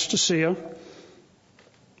or apostasia.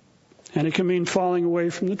 And it can mean falling away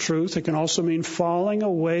from the truth. It can also mean falling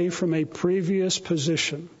away from a previous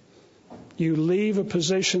position. You leave a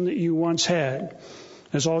position that you once had,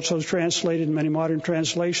 as also translated in many modern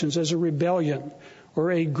translations as a rebellion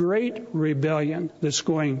or a great rebellion that's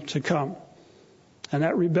going to come. And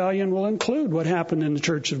that rebellion will include what happened in the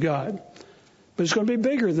Church of God. But it's going to be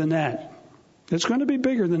bigger than that. It's going to be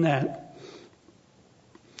bigger than that.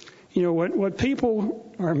 You know, what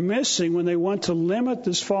people are missing when they want to limit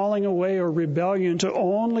this falling away or rebellion to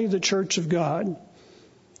only the Church of God,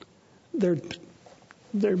 they're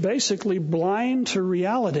basically blind to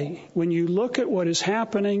reality. When you look at what is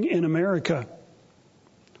happening in America,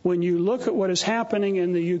 when you look at what is happening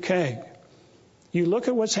in the UK, you look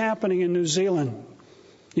at what's happening in New Zealand,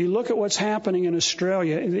 you look at what's happening in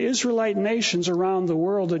Australia, the Israelite nations around the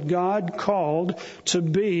world that God called to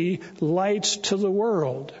be lights to the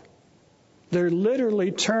world. They're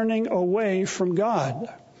literally turning away from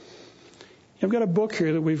God. I've got a book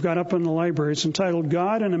here that we've got up in the library. It's entitled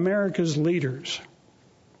God and America's Leaders.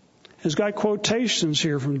 It's got quotations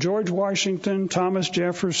here from George Washington, Thomas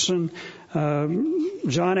Jefferson,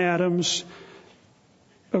 John Adams,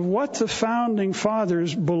 of what the founding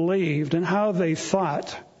fathers believed and how they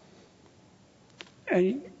thought.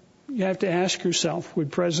 And you have to ask yourself,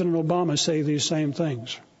 would President Obama say these same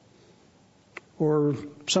things? Or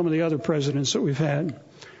some of the other presidents that we've had.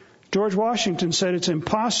 George Washington said it's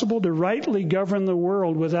impossible to rightly govern the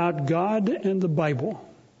world without God and the Bible.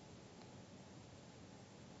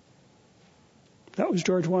 That was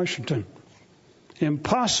George Washington.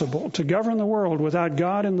 Impossible to govern the world without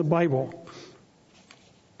God and the Bible.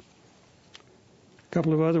 A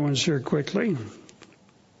couple of other ones here quickly.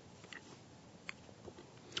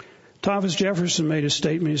 Thomas Jefferson made a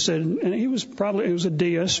statement. He said, and he was a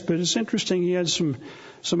deist, but it's interesting, he had some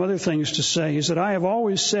other things to say. He said, I have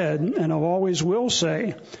always said, and I always will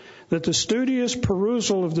say, that the studious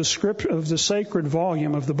perusal of the sacred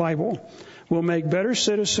volume of the Bible will make better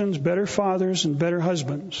citizens, better fathers, and better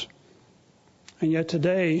husbands. And yet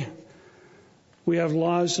today, we have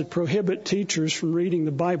laws that prohibit teachers from reading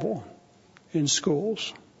the Bible in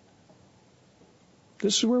schools.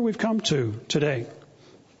 This is where we've come to today.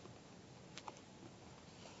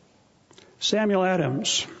 Samuel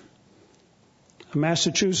Adams, a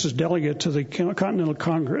Massachusetts delegate to the Continental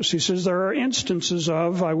Congress, he says there are instances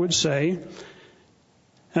of, I would say,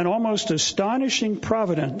 an almost astonishing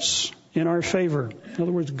providence in our favor. In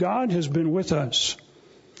other words, God has been with us,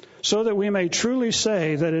 so that we may truly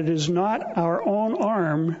say that it is not our own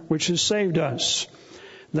arm which has saved us.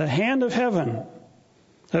 The hand of heaven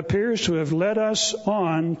appears to have led us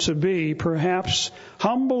on to be perhaps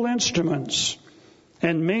humble instruments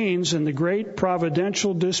and means in the great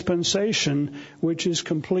providential dispensation which is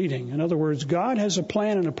completing. In other words, God has a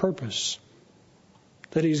plan and a purpose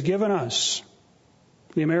that He's given us,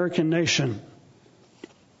 the American nation,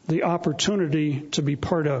 the opportunity to be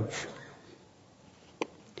part of.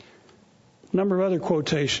 A number of other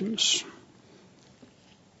quotations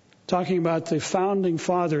talking about the founding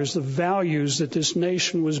fathers, the values that this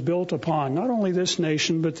nation was built upon. Not only this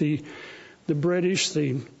nation, but the British,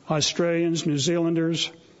 the Australians, New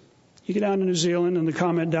Zealanders. You get down to New Zealand, and the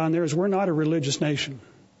comment down there is, we're not a religious nation.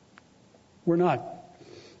 We're not.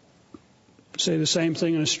 Say the same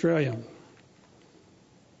thing in Australia.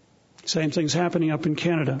 Same thing's happening up in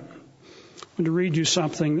Canada. I'm going to read you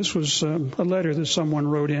something. This was a letter that someone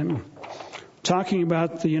wrote in talking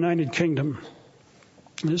about the United Kingdom.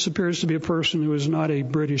 This appears to be a person who is not a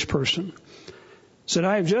British person. Said,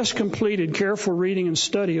 I have just completed careful reading and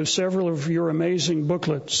study of several of your amazing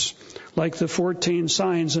booklets, like the 14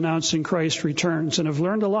 Signs Announcing Christ Returns, and have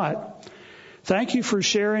learned a lot. Thank you for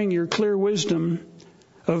sharing your clear wisdom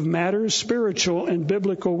of matters spiritual and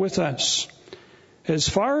biblical with us. As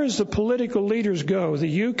far as the political leaders go,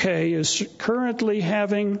 the UK is currently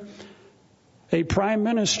having a prime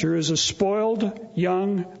minister as a spoiled,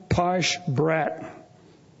 young, posh brat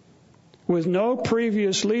with no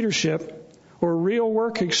previous leadership or real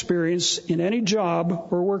work experience in any job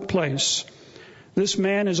or workplace. This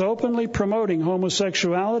man is openly promoting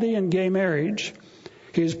homosexuality and gay marriage.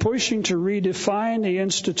 He is pushing to redefine the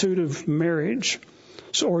institute of marriage,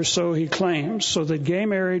 or so he claims, so that gay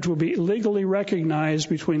marriage will be legally recognized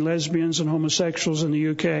between lesbians and homosexuals in the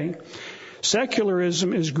UK.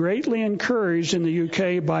 Secularism is greatly encouraged in the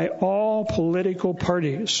UK by all political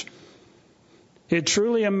parties. It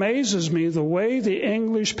truly amazes me the way the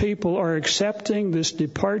English people are accepting this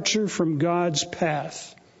departure from God's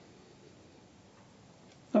path.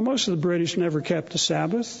 Now, most of the British never kept the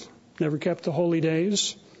Sabbath, never kept the holy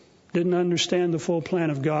days, didn't understand the full plan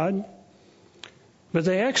of God. But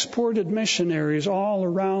they exported missionaries all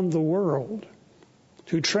around the world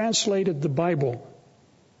who translated the Bible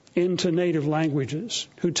into native languages,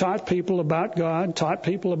 who taught people about God, taught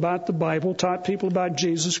people about the Bible, taught people about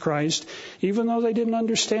Jesus Christ, even though they didn't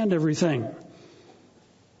understand everything.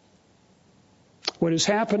 What is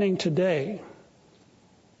happening today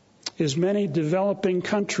is many developing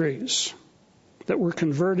countries that were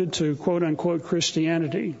converted to quote-unquote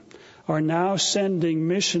Christianity are now sending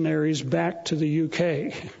missionaries back to the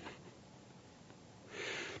UK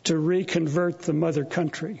to reconvert the mother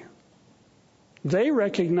country. They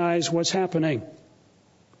recognize what's happening.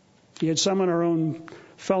 Yet some in our own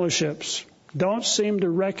fellowships don't seem to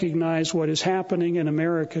recognize what is happening in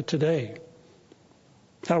America today.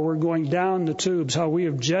 How we're going down the tubes, how we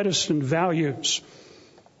have jettisoned values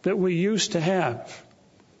that we used to have.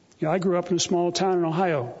 I grew up in a small town in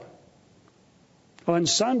Ohio. On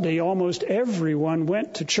Sunday, almost everyone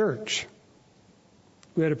went to church.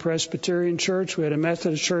 We had a Presbyterian church, we had a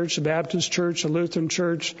Methodist church, a Baptist church, a Lutheran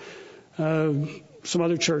church, some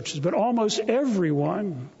other churches, but almost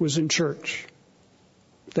everyone was in church.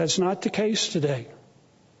 That's not the case today.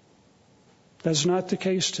 That's not the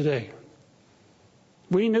case today.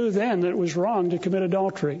 We knew then that it was wrong to commit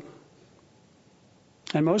adultery.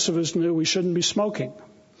 And most of us knew we shouldn't be smoking.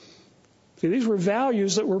 See, these were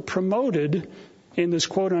values that were promoted in this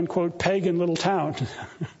quote-unquote pagan little town.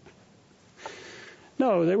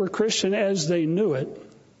 No, they were Christian as they knew it.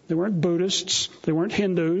 They weren't Buddhists, they weren't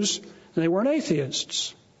Hindus, and they weren't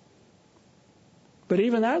atheists. But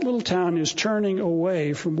even that little town is turning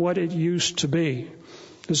away from what it used to be.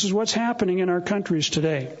 This is what's happening in our countries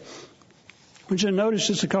today. I want you to notice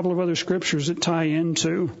just a couple of other scriptures that tie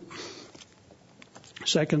into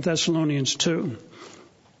 2 Thessalonians 2.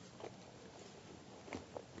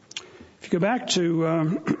 If you go back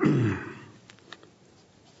to,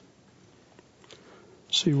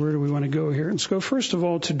 see, where do we want to go here? Let's go first of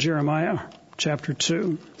all to Jeremiah chapter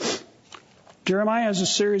 2. Jeremiah has a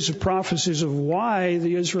series of prophecies of why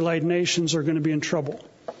the Israelite nations are going to be in trouble.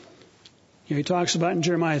 He talks about in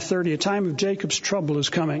Jeremiah 30, a time of Jacob's trouble is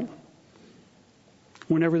coming.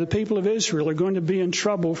 Whenever the people of Israel are going to be in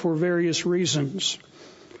trouble for various reasons.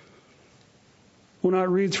 We'll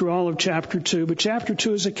not read through all of chapter 2, but chapter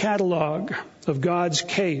 2 is a catalog of God's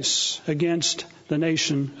case against the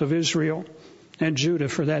nation of Israel and Judah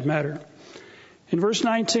for that matter. In verse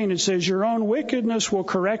 19 it says, your own wickedness will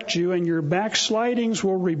correct you and your backslidings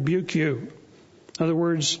will rebuke you. In other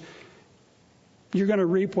words, you're going to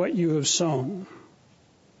reap what you have sown.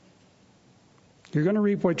 You're going to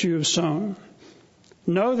reap what you have sown.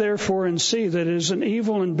 Know therefore and see that it is an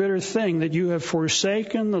evil and bitter thing that you have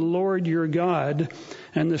forsaken the Lord your God,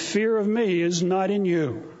 and the fear of me is not in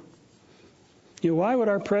you. Why would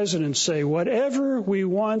our president say, whatever we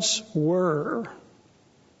once were,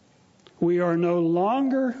 we are no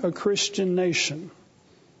longer a Christian nation,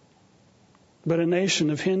 but a nation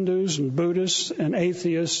of Hindus and Buddhists and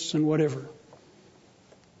atheists and whatever.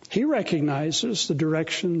 He recognizes the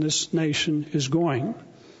direction this nation is going.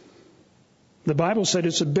 The Bible said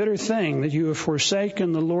it's a bitter thing that you have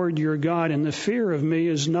forsaken the Lord your God, and the fear of me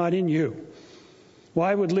is not in you.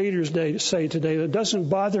 Why would leaders say today, it doesn't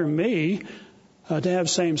bother me to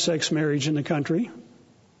have same-sex marriage in the country?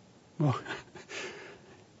 Well,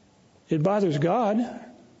 it bothers God.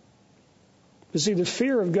 You see, the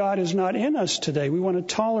fear of God is not in us today. We want to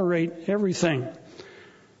tolerate everything.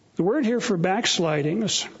 The word here for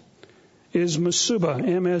backslidings is masuba,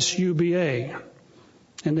 M-S-U-B-A.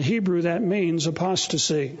 In the Hebrew, that means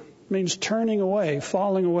apostasy. It means turning away,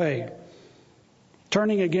 falling away,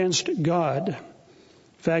 turning against God. In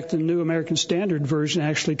fact, the New American Standard Version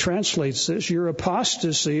actually translates this, your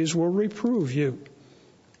apostasies will reprove you.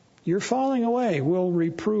 Your falling away will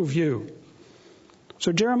reprove you.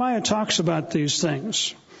 So Jeremiah talks about these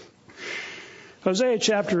things. Hosea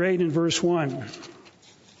chapter 8 and verse 1.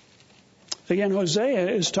 Again, Hosea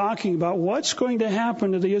is talking about what's going to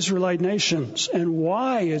happen to the Israelite nations and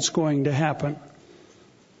why it's going to happen.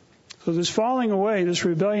 So this falling away, this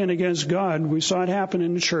rebellion against God, we saw it happen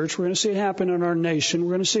in the church. We're going to see it happen in our nation. We're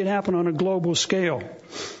going to see it happen on a global scale.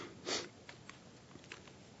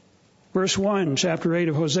 Verse 1, chapter 8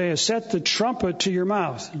 of Hosea, set the trumpet to your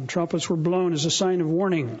mouth. And trumpets were blown as a sign of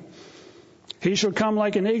warning. He shall come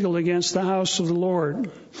like an eagle against the house of the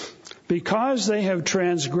Lord. Because they have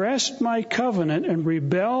transgressed my covenant and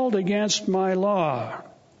rebelled against my law.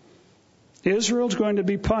 Israel's going to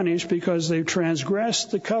be punished because they've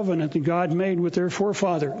transgressed the covenant that God made with their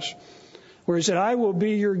forefathers. Where he said, I will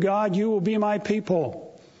be your God, you will be my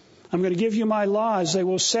people. I'm going to give you my laws. They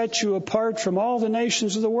will set you apart from all the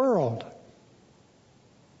nations of the world.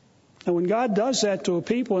 And when God does that to a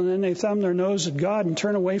people and then they thumb their nose at God and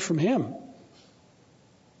turn away from Him,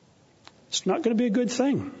 it's not going to be a good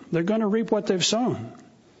thing. They're going to reap what they've sown.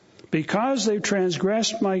 Because they've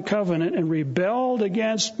transgressed my covenant and rebelled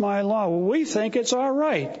against my law. Well, we think it's all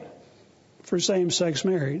right for same-sex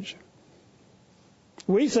marriage.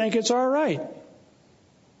 We think it's all right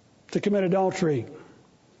to commit adultery.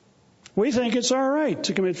 We think it's all right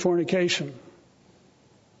to commit fornication.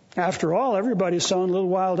 After all, everybody's sowing little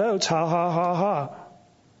wild oats. Ha, ha, ha, ha.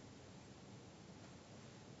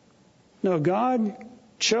 No, God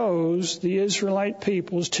chose the Israelite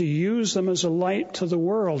peoples to use them as a light to the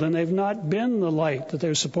world, and they've not been the light that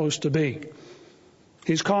they're supposed to be.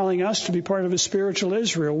 He's calling us to be part of His spiritual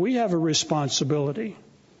Israel. We have a responsibility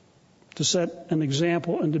to set an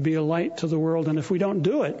example and to be a light to the world, and if we don't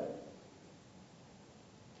do it,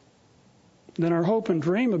 then our hope and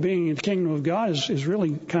dream of being in the kingdom of God is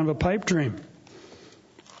really kind of a pipe dream.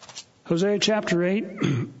 Hosea chapter 8,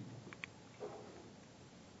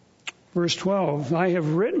 verse 12, I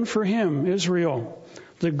have written for him, Israel,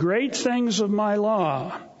 the great things of my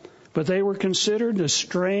law, but they were considered a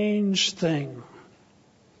strange thing.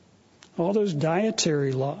 All those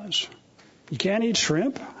dietary laws. You can't eat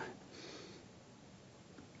shrimp. You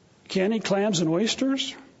can't eat clams and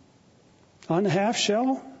oysters on the half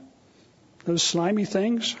shell. Those slimy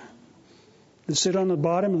things that sit on the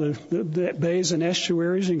bottom of the bays and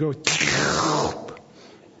estuaries and go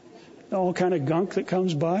all kind of gunk that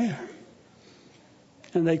comes by.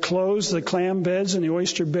 And they close the clam beds and the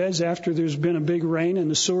oyster beds after there's been a big rain and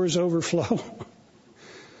the sewers overflow.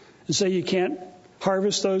 And say you can't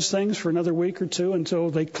harvest those things for another week or two until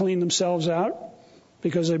they clean themselves out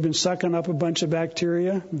because they've been sucking up a bunch of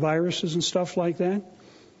bacteria, viruses and stuff like that.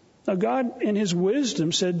 Now God, in His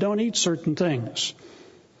wisdom, said don't eat certain things.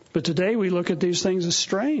 But today we look at these things as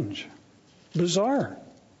strange, bizarre,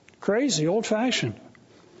 crazy, old-fashioned.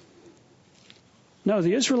 No,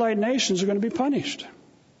 the Israelite nations are going to be punished.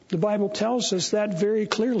 The Bible tells us that very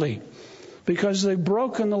clearly because they've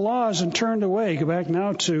broken the laws and turned away. Go back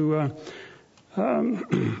now to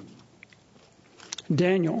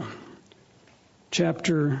Daniel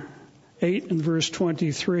chapter 8 and verse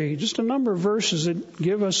 23. Just a number of verses that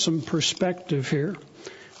give us some perspective here.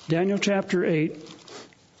 Daniel chapter 8,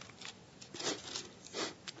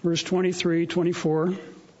 verse 23, 24.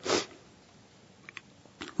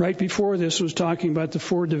 Right before this was talking about the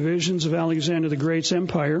 4 divisions of Alexander the Great's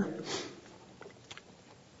empire.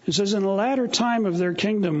 It says, in the latter time of their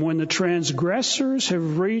kingdom, when the transgressors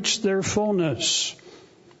have reached their fullness.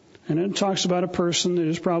 And it talks about a person that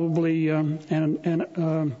is probably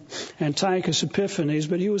Antiochus Epiphanes,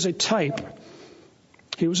 but he was a type.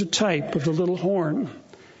 He was a type of the little horn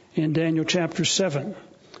in Daniel chapter 7.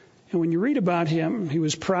 And when you read about him, he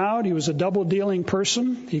was proud. He was a double-dealing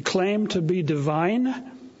person. He claimed to be divine.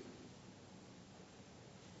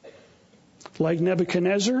 Like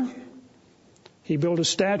Nebuchadnezzar, he built a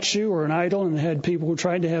statue or an idol and had people who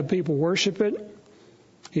tried to have people worship it.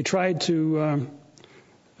 He tried to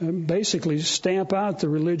basically stamp out the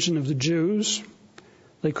religion of the Jews.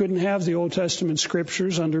 They couldn't have the Old Testament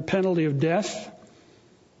scriptures under penalty of death.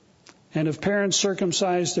 And if parents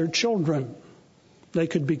circumcised their children, they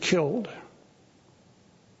could be killed.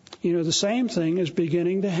 You know, the same thing is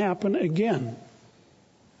beginning to happen again.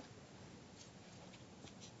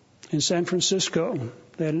 In San Francisco,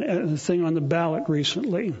 they had a thing on the ballot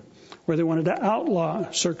recently where they wanted to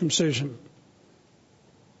outlaw circumcision.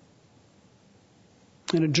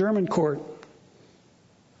 In a German court,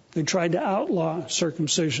 they tried to outlaw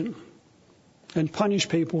circumcision and punish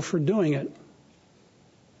people for doing it.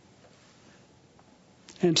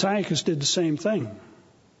 Antiochus did the same thing.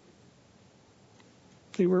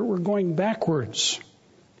 We're going backwards.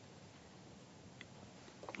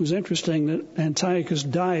 It was interesting that Antiochus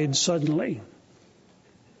died suddenly.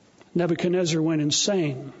 Nebuchadnezzar went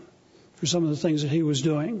insane for some of the things that he was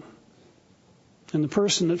doing. And the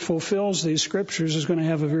person that fulfills these scriptures is going to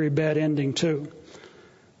have a very bad ending too.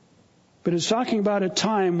 But it's talking about a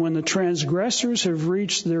time when the transgressors have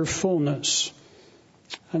reached their fullness.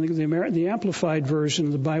 I think the Amplified Version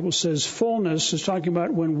of the Bible says fullness is talking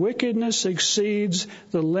about when wickedness exceeds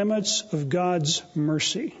the limits of God's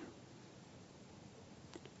mercy.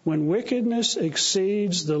 When wickedness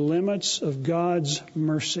exceeds the limits of God's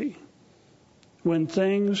mercy. When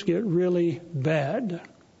things get really bad.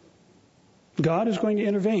 God is going to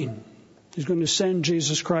intervene. He's going to send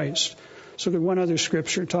Jesus Christ. Let's look at one other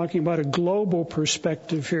scripture talking about a global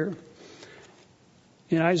perspective here.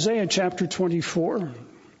 In Isaiah chapter 24.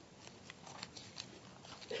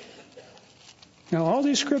 Now, all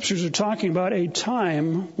these scriptures are talking about a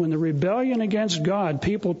time when the rebellion against God,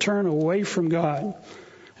 people turn away from God.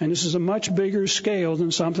 And this is a much bigger scale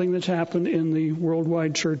than something that's happened in the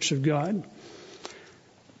worldwide church of God.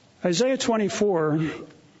 Isaiah 24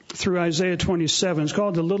 through Isaiah 27 is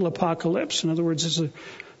called the Little Apocalypse. In other words, it's a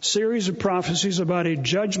series of prophecies about a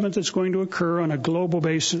judgment that's going to occur on a global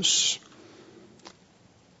basis.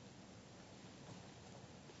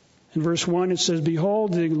 In verse 1 it says,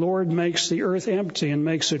 "Behold, the Lord makes the earth empty and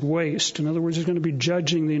makes it waste." In other words, he's going to be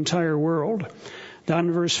judging the entire world. Down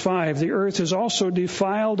in verse 5, "The earth is also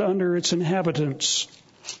defiled under its inhabitants,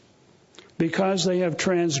 because they have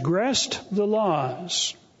transgressed the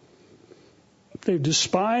laws." They've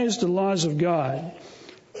despised the laws of God,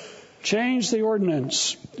 changed the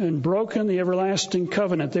ordinance, and broken the everlasting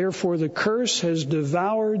covenant. Therefore, the curse has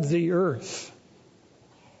devoured the earth.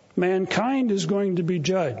 Mankind is going to be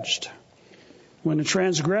judged when the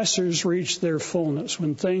transgressors reach their fullness,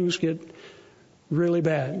 when things get really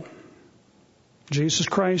bad. Jesus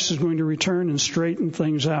Christ is going to return and straighten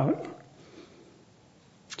things out.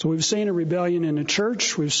 So we've seen a rebellion in the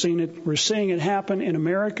church. We're seeing it happen in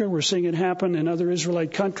America. We're seeing it happen in other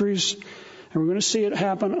Israelite countries. And we're going to see it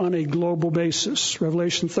happen on a global basis.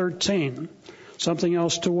 Revelation 13, something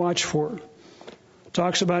else to watch for.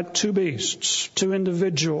 Talks about two beasts, two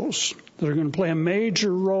individuals that are going to play a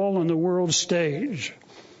major role on the world stage.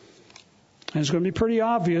 And it's going to be pretty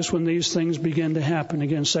obvious when these things begin to happen.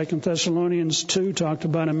 Again, 2 Thessalonians 2 talked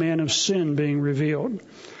about a man of sin being revealed.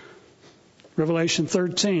 Revelation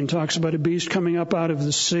 13 talks about a beast coming up out of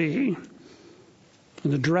the sea.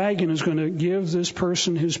 And the dragon is going to give this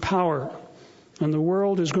person his power. And the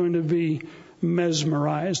world is going to be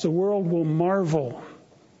mesmerized. The world will marvel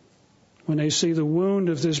when they see the wound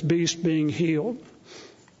of this beast being healed.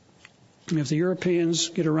 And if the Europeans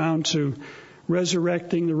get around to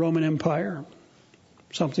resurrecting the Roman Empire,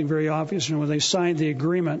 something very obvious, when they signed the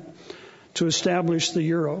agreement to establish the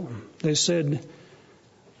euro, they said,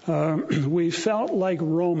 "We felt like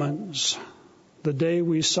Romans the day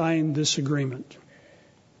we signed this agreement."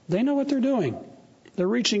 They know what they're doing. They're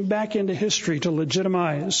reaching back into history to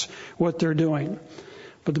legitimize what they're doing.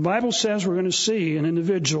 But the Bible says we're going to see an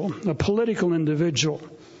individual, a political individual,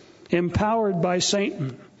 empowered by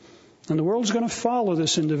Satan. And the world's going to follow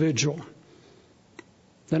this individual.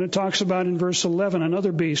 Then it talks about in verse 11,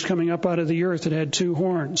 another beast coming up out of the earth that had two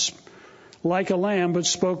horns, like a lamb, but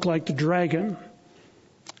spoke like the dragon,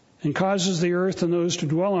 and causes the earth and those to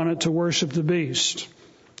dwell on it to worship the beast,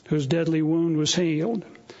 whose deadly wound was healed.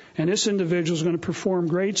 And this individual is going to perform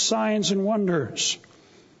great signs and wonders.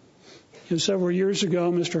 And several years ago,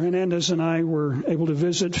 Mr. Hernandez and I were able to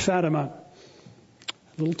visit Fatima,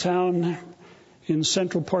 a little town in the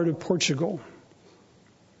central part of Portugal,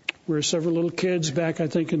 where several little kids back, I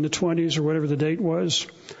think, in the 20s or whatever the date was,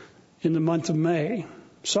 in the month of May,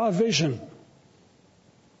 saw a vision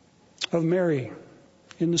of Mary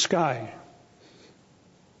in the sky.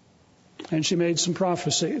 And she made some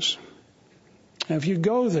prophecies. And if you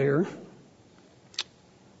go there,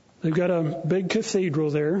 they've got a big cathedral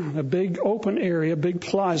there, a big open area, a big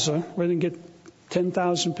plaza where they can get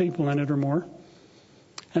 10,000 people in it or more.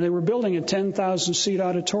 And they were building a 10,000-seat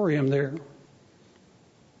auditorium there.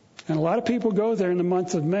 And a lot of people go there in the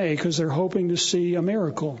month of May because they're hoping to see a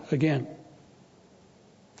miracle again.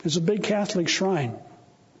 It's a big Catholic shrine.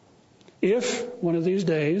 If one of these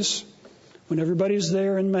days, when everybody's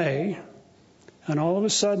there in May, and all of a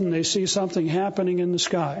sudden they see something happening in the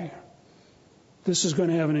sky, this is going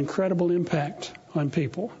to have an incredible impact on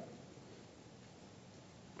people.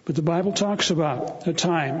 But the Bible talks about a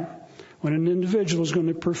time when an individual is going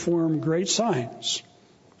to perform great signs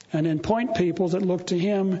and then point people that look to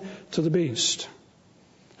him to the beast.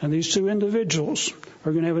 And these two individuals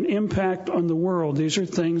are going to have an impact on the world. These are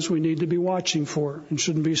things we need to be watching for and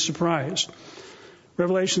shouldn't be surprised.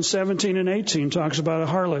 Revelation 17 and 18 talks about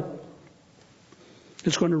a harlot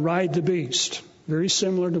that's going to ride the beast. Very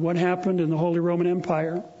similar to what happened in the Holy Roman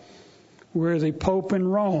Empire, where the Pope in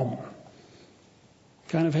Rome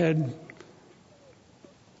kind of had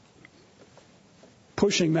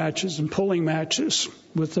pushing matches and pulling matches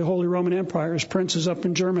with the Holy Roman Empire's princes up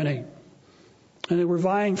in Germany. And they were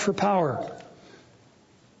vying for power.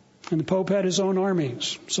 And the Pope had his own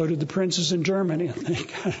armies. So did the princes in Germany. And they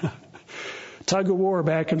kind of tug of war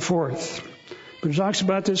back and forth. But it talks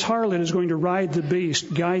about this harlot is going to ride the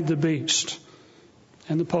beast, guide the beast.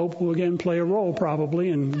 And the Pope will again play a role probably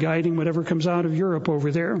in guiding whatever comes out of Europe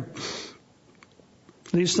over there.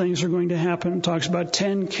 These things are going to happen. It talks about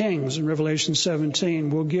 10 kings in Revelation 17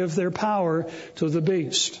 will give their power to the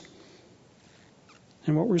beast.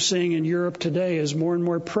 And what we're seeing in Europe today is more and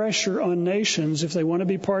more pressure on nations, if they want to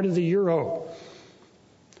be part of the euro,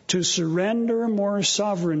 to surrender more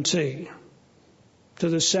sovereignty to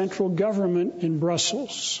the central government in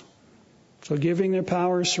Brussels. So giving their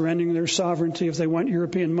power, surrendering their sovereignty. If they want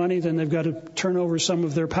European money, then they've got to turn over some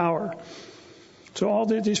of their power. So all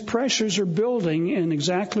these pressures are building in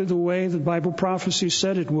exactly the way the Bible prophecy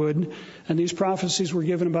said it would. And these prophecies were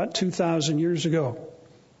given about 2,000 years ago.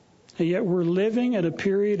 And yet we're living at a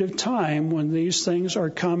period of time when these things are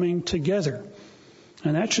coming together.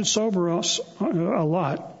 And that should sober us a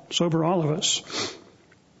lot, sober all of us.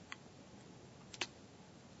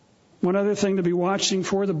 One other thing to be watching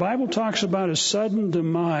for, the Bible talks about a sudden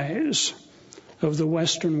demise of the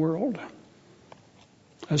Western world.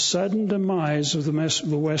 A sudden demise of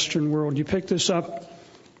the Western world. You pick this up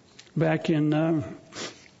back in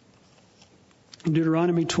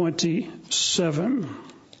Deuteronomy 27.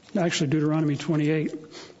 Actually, Deuteronomy 28.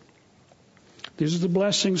 These are the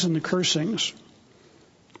blessings and the cursings.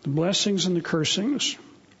 The blessings and the cursings.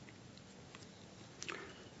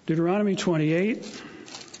 Deuteronomy 28,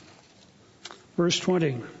 verse 20.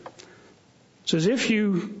 It says,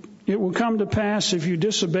 it will come to pass if you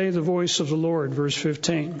disobey the voice of the Lord. Verse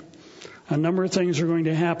 15. A number of things are going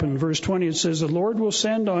to happen. Verse 20, it says, the Lord will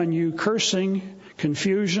send on you cursing,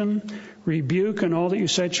 confusion, rebuke, and all that you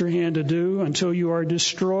set your hand to do until you are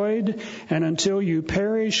destroyed and until you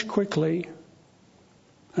perish quickly.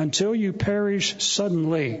 Until you perish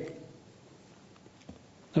suddenly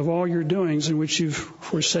of all your doings in which you've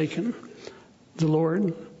forsaken the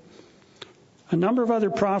Lord. A number of other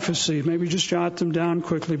prophecies, maybe just jot them down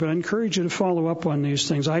quickly, but I encourage you to follow up on these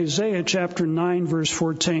things. Isaiah chapter 9, verse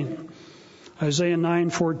 14. Isaiah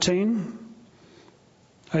 9:14.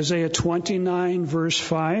 Isaiah 29, verse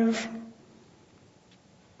 5.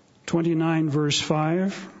 29, verse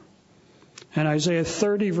 5. And Isaiah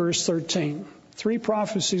 30, verse 13. 3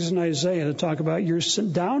 prophecies in Isaiah that talk about your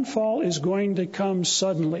downfall is going to come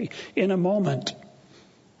suddenly, in a moment.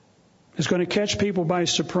 It's going to catch people by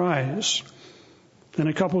surprise. And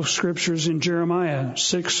a couple of scriptures in Jeremiah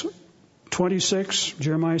 6:26,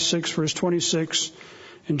 Jeremiah 6, verse 26,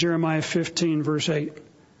 and Jeremiah 15, verse 8.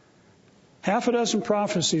 Half a dozen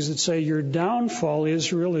prophecies that say your downfall,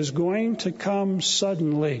 Israel, is going to come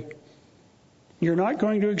suddenly. You're not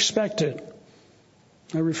going to expect it.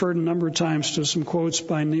 I referred a number of times to some quotes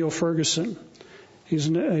by Neil Ferguson. He's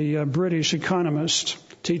a British economist,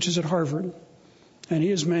 teaches at Harvard. And he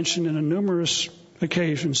has mentioned in numerous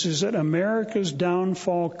occasions is that America's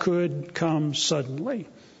downfall could come suddenly.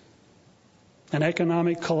 An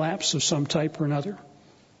economic collapse of some type or another.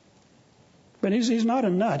 But he's not a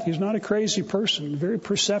nut. He's not a crazy person. A very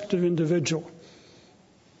perceptive individual.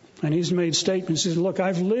 And he's made statements. He says, look,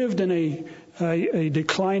 I've lived in a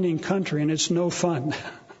declining country and it's no fun.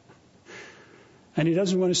 And he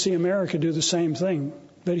doesn't want to see America do the same thing.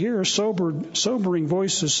 But here are sobering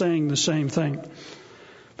voices saying the same thing.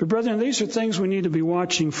 But brethren, these are things we need to be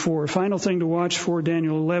watching for. Final thing to watch for,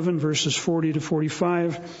 Daniel 11, verses 40 to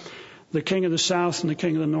 45. The king of the south and the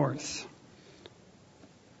king of the north.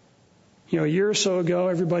 A year or so ago,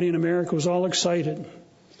 everybody in America was all excited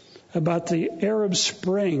about the Arab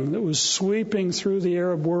Spring that was sweeping through the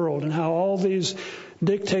Arab world and how all these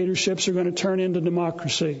dictatorships are going to turn into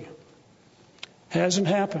democracy. Hasn't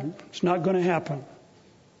happened. It's not going to happen.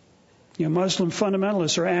 Muslim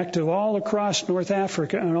fundamentalists are active all across North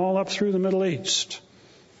Africa and all up through the Middle East.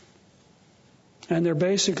 And they're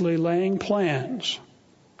basically laying plans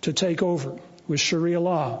to take over with Sharia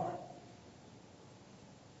law.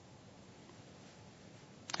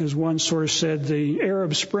 As one source said, the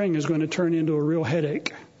Arab Spring is going to turn into a real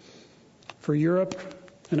headache for Europe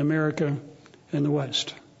and America and the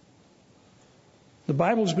West. The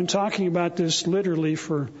Bible's been talking about this literally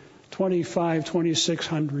for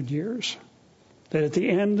 2,600 years. That at the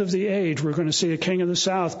end of the age, we're going to see a king of the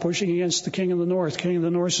south pushing against the king of the north. King of the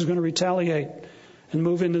north is going to retaliate and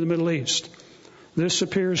move into the Middle East. This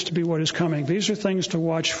appears to be what is coming. These are things to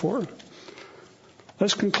watch for.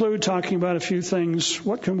 Let's conclude talking about a few things.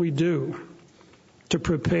 What can we do to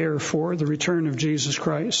prepare for the return of Jesus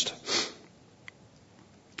Christ?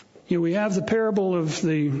 We have the parable of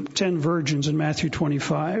the 10 virgins in Matthew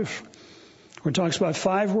 25, where it talks about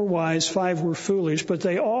 5 were wise, 5 were foolish, but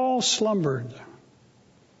they all slumbered.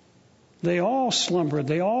 They all slumbered.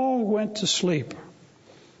 They all went to sleep.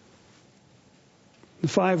 The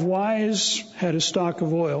 5 wise had a stock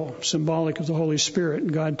of oil, symbolic of the Holy Spirit.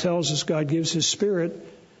 And God tells us God gives His Spirit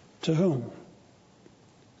to whom?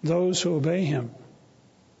 Those who obey Him.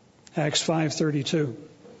 Acts 5:32.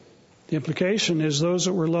 The implication is those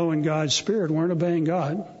that were low in God's Spirit weren't obeying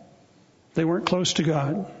God. They weren't close to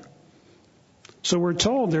God. So we're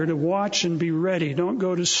told there to watch and be ready. Don't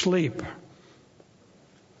go to sleep.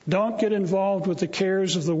 Don't get involved with the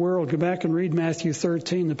cares of the world. Go back and read Matthew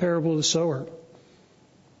 13, the parable of the sower.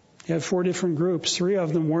 You have 4 different groups. 3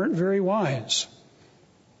 of them weren't very wise.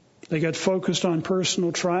 They got focused on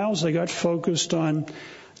personal trials. They got focused on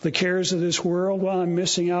the cares of this world. Well, I'm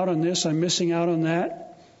missing out on this. I'm missing out on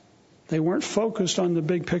that. They weren't focused on the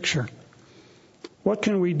big picture. What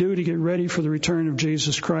can we do to get ready for the return of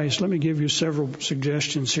Jesus Christ? Let me give you several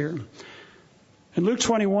suggestions here. In Luke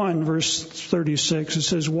 21, verse 36, it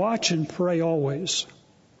says, watch and pray always.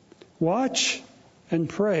 Watch and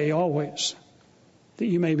pray always, that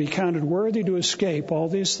you may be counted worthy to escape all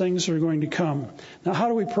these things that are going to come. Now, how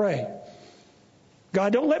do we pray?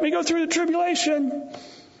 God, don't let me go through the tribulation.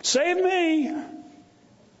 Save me.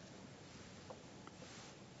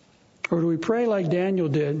 Or do we pray like Daniel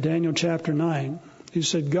did, Daniel chapter 9? He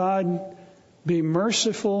said, God, be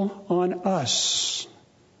merciful on us.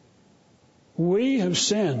 We have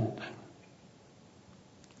sinned.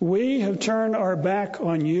 We have turned our back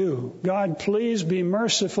on you. God, please be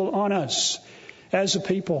merciful on us as a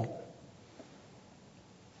people.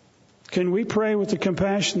 Can we pray with the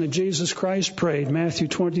compassion that Jesus Christ prayed? Matthew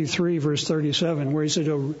 23, verse 37, where he said,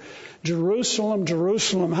 oh, Jerusalem,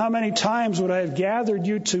 Jerusalem, how many times would I have gathered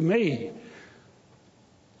you to me?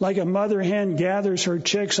 Like a mother hen gathers her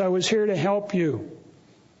chicks, I was here to help you,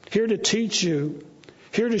 here to teach you,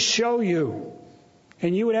 here to show you,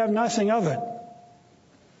 and you would have nothing of it.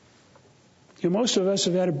 You know, most of us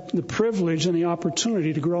have had the privilege and the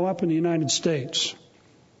opportunity to grow up in the United States,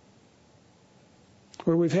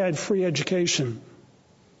 where we've had free education,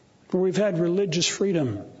 where we've had religious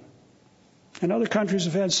freedom. And other countries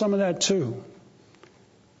have had some of that too.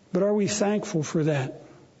 But are we thankful for that?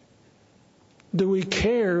 Do we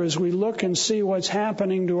care as we look and see what's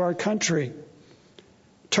happening to our country?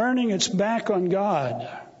 Turning its back on God,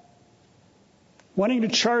 wanting to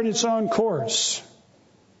chart its own course,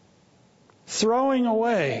 throwing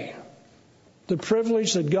away the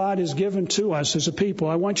privilege that God has given to us as a people.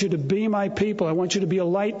 I want you to be my people. I want you to be a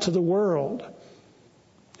light to the world.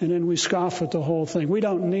 And then we scoff at the whole thing. We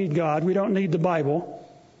don't need God. We don't need the Bible.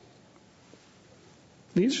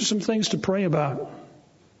 These are some things to pray about.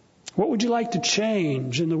 What would you like to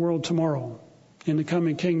change in the world tomorrow, in the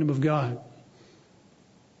coming kingdom of God?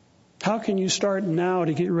 How can you start now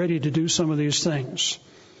to get ready to do some of these things?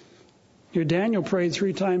 Daniel prayed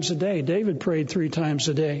 3 times a day. David prayed 3 times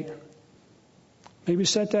a day. Maybe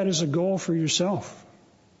set that as a goal for yourself,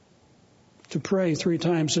 to pray 3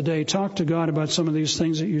 times a day. Talk to God about some of these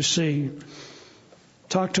things that you see.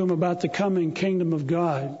 Talk to Him about the coming kingdom of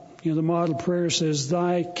God. You know, the model prayer says,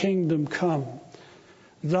 Thy kingdom come.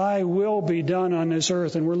 Thy will be done on this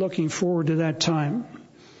earth. And we're looking forward to that time.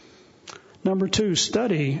 Number 2,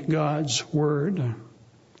 study God's Word.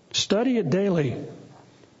 Study it daily.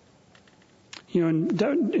 You know,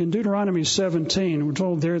 in Deuteronomy 17, we're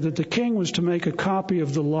told there that the king was to make a copy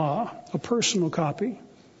of the law, a personal copy,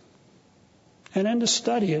 and then to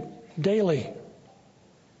study it daily.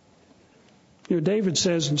 You know, David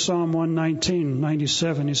says in Psalm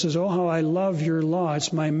 119:97, he says, oh, how I love your law.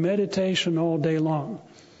 It's my meditation all day long.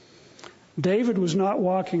 David was not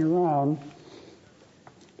walking around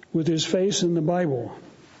with his face in the Bible,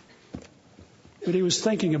 but he was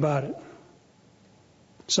thinking about it.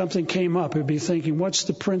 Something came up, he'd be thinking, what's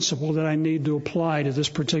the principle that I need to apply to this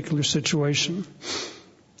particular situation?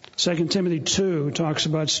 2 Timothy 2 talks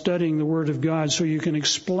about studying the Word of God so you can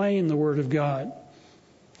explain the Word of God,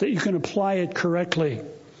 that you can apply it correctly.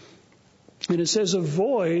 And it says,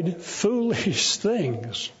 avoid foolish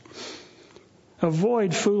things.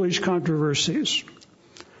 Avoid foolish controversies.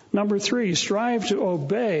 Number 3, strive to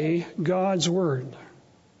obey God's Word.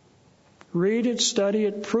 Read it, study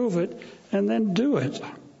it, prove it, and then do it.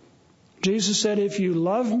 Jesus said, if you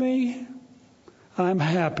love me, I'm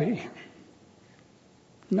happy.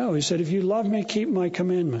 No, he said, if you love me, keep my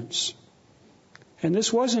commandments. And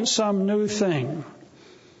this wasn't some new thing.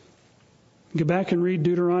 Go back and read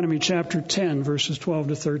Deuteronomy chapter 10, verses 12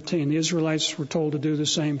 to 13. The Israelites were told to do the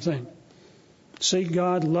same thing. Seek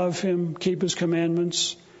God, love Him, keep His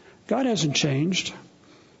commandments. God hasn't changed.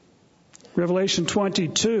 Revelation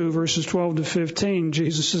 22, verses 12 to 15,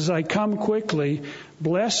 Jesus says, I come quickly.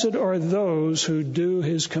 Blessed are those who do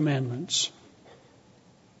His commandments.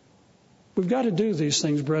 We've got to do these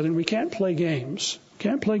things, brethren. We can't play games.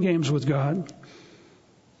 Can't play games with God.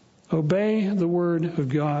 Obey the Word of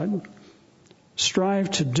God.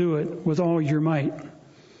 Strive to do it with all your might.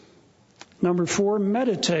 Number 4,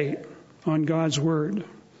 meditate on God's Word.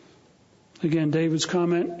 Again, David's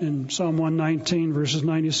comment in Psalm 119, verses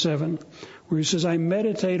 97, where he says, I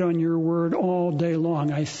meditate on your word all day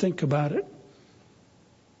long. I think about it.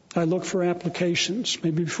 I look for applications.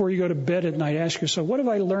 Maybe before you go to bed at night, ask yourself, what have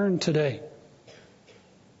I learned today?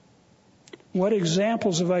 What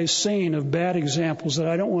examples have I seen of bad examples that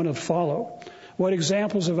I don't want to follow? What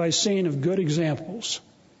examples have I seen of good examples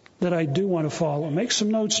that I do want to follow? Make some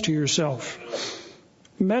notes to yourself.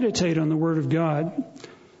 Meditate on the Word of God.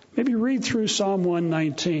 Maybe read through Psalm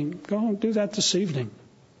 119. Go and do that this evening.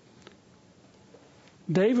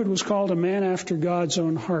 David was called a man after God's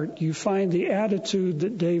own heart. You find the attitude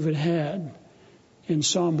that David had in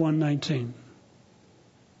Psalm 119.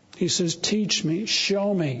 He says, teach me,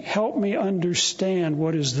 show me, help me understand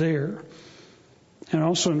what is there. And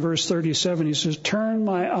also in verse 37, he says, turn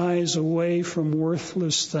my eyes away from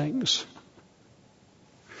worthless things.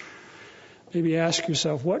 Maybe ask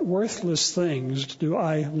yourself, what worthless things do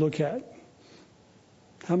I look at?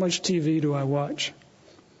 How much TV do I watch?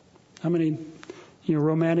 How many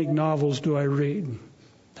romantic novels do I read?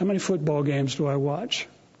 How many football games do I watch?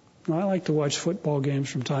 Well, I like to watch football games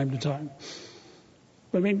from time to time.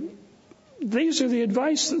 I mean, this is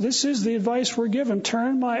the advice we're given.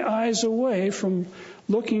 Turn my eyes away from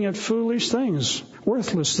looking at foolish things,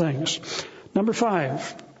 worthless things. Number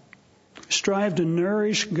 5, strive to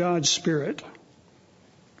nourish God's Spirit.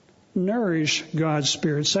 Nourish God's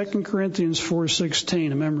Spirit. 2 Corinthians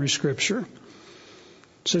 4:16, a memory scripture.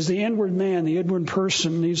 It says the inward man, the inward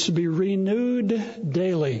person needs to be renewed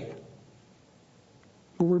daily.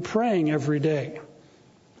 We're praying every day.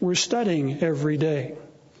 We're studying every day.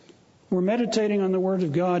 We're meditating on the Word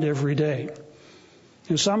of God every day.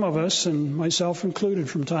 And some of us, and myself included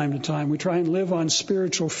from time to time, we try and live on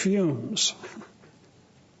spiritual fumes.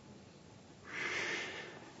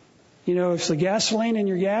 You know, if the gasoline in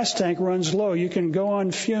your gas tank runs low, you can go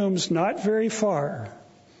on fumes not very far.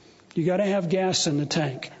 You got to have gas in the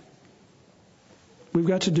tank. We've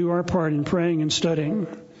got to do our part in praying and studying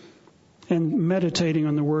and meditating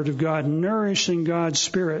on the Word of God, nourishing God's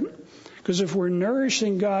Spirit. Because if we're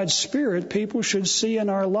nourishing God's Spirit, people should see in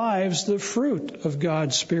our lives the fruit of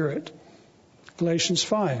God's Spirit. Galatians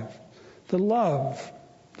 5. The love,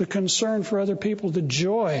 the concern for other people, the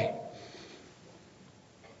joy,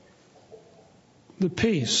 the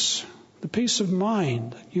peace of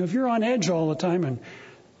mind. You know, if you're on edge all the time and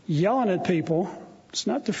yelling at people, it's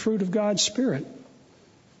not the fruit of God's Spirit.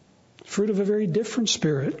 Fruit of a very different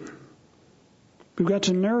spirit. We've got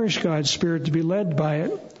to nourish God's Spirit to be led by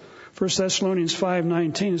it. 1 Thessalonians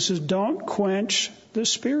 5:19, it says, don't quench the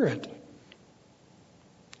Spirit.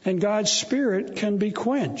 And God's Spirit can be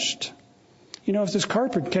quenched. You know, if this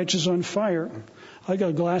carpet catches on fire, I got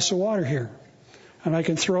a glass of water here, and I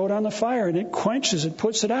can throw it on the fire, and it quenches it,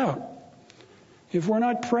 puts it out. If we're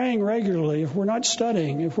not praying regularly, if we're not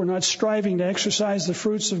studying, if we're not striving to exercise the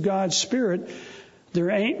fruits of God's Spirit, there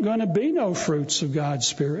ain't going to be no fruits of God's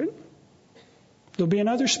Spirit. There'll be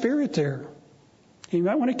another spirit there. You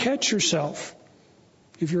might want to catch yourself.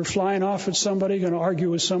 If you're flying off at somebody, going to argue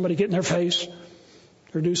with somebody, get in their face,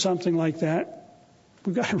 or do something like that,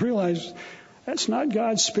 we've got to realize that's not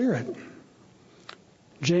God's Spirit.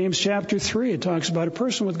 James chapter 3, it talks about a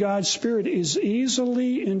person with God's Spirit is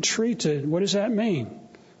easily entreated. What does that mean?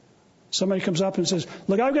 Somebody comes up and says,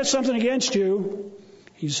 look, I've got something against you.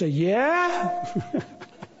 You say, yeah?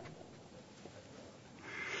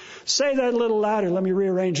 Say that a little louder. Let me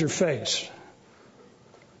rearrange your face.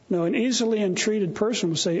 No, an easily entreated person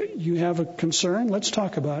will say, you have a concern? Let's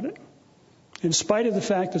talk about it. In spite of the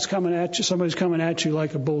fact that's coming at you, somebody's coming at you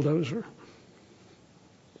like a bulldozer.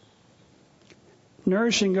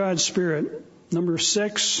 Nourishing God's Spirit. Number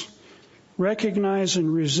 6, recognize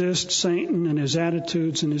and resist Satan and his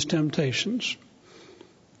attitudes and his temptations.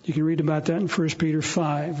 You can read about that in 1 Peter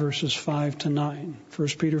 5, verses 5 to 9. 1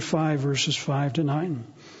 Peter 5, verses 5 to 9.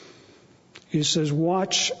 He says,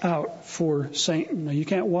 watch out for Satan. Now, you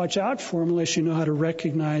can't watch out for him unless you know how to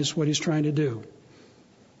recognize what he's trying to do.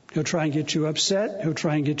 He'll try and get you upset. He'll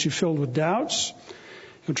try and get you filled with doubts.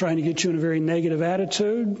 He'll try and get you in a very negative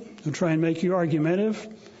attitude. He'll try and make you argumentative.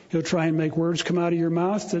 He'll try and make words come out of your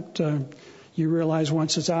mouth that you realize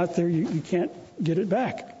once it's out there, you can't get it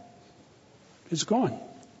back. It's gone.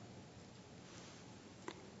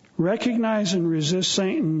 Recognize and resist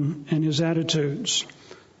Satan and his attitudes.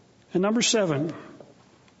 And number 7,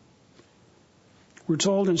 we're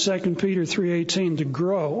told in 2 Peter 3:18 to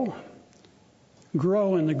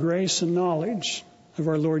grow in the grace and knowledge of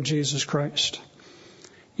our Lord Jesus Christ.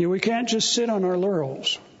 You know, we can't just sit on our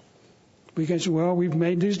laurels. We can't say, well, we've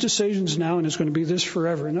made these decisions now and it's going to be this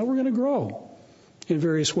forever. No, we're going to grow in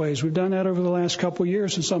various ways. We've done that over the last couple of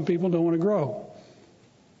years, and some people don't want to grow.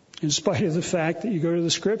 In spite of the fact that you go to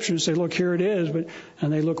the Scriptures and say, look, here it is,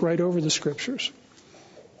 and they look right over the Scriptures.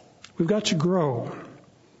 We've got to grow.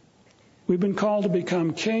 We've been called to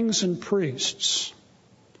become kings and priests.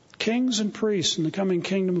 Kings and priests in the coming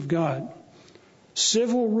kingdom of God.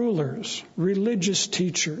 Civil rulers, religious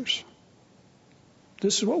teachers.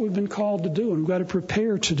 This is what we've been called to do, and we've got to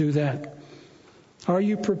prepare to do that. Are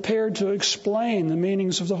you prepared to explain the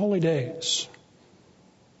meanings of the holy days?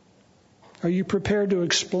 Are you prepared to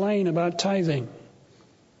explain about tithing?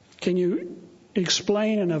 Can you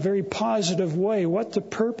explain in a very positive way what the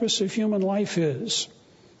purpose of human life is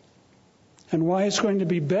and why it's going to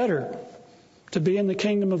be better to be in the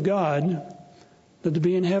kingdom of God than to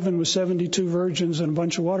be in heaven with 72 virgins and a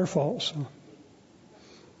bunch of waterfalls?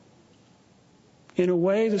 In a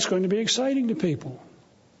way that's going to be exciting to people.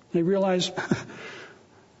 They realize,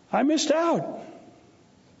 I missed out.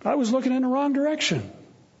 I was looking in the wrong direction.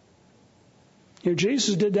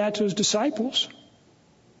 Jesus did that to his disciples.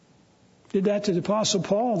 Did that to the Apostle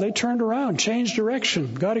Paul. They turned around, changed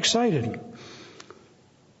direction, got excited.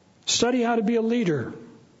 Study how to be a leader,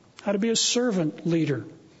 how to be a servant leader.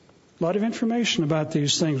 A lot of information about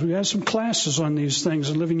these things. We have some classes on these things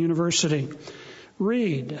at Living University.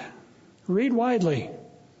 Read widely.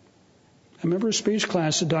 I remember a speech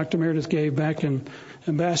class that Dr. Meredith gave back in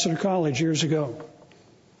Ambassador College years ago.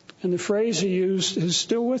 And the phrase he used is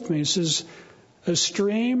still with me. He says, a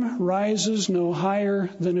stream rises no higher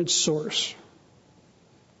than its source.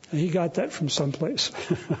 And he got that from someplace.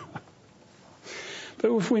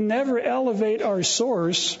 But if we never elevate our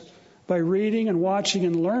source by reading and watching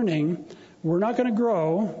and learning, we're not going to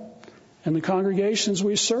grow, and the congregations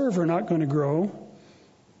we serve are not going to grow,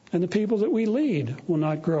 and the people that we lead will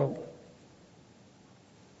not grow.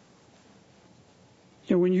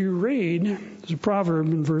 When you read, there's a proverb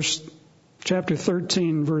in chapter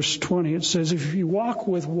 13, verse 20. It says, if you walk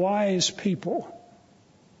with wise people,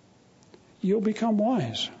 you'll become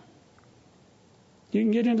wise. You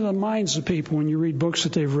can get into the minds of people when you read books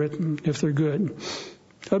that they've written, if they're good.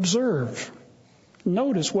 Observe.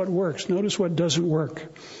 Notice what works. Notice what doesn't work.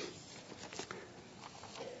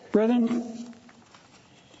 Brethren,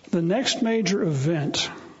 the next major event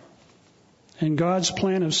in God's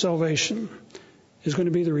plan of salvation is going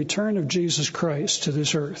to be the return of Jesus Christ to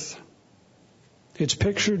this earth. It's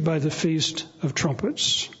pictured by the Feast of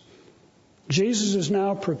Trumpets. Jesus is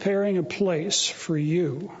now preparing a place for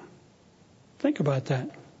you. Think about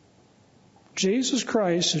that. Jesus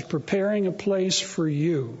Christ is preparing a place for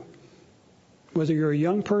you, whether you're a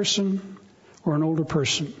young person or an older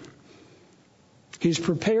person. He's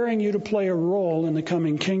preparing you to play a role in the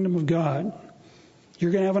coming kingdom of God.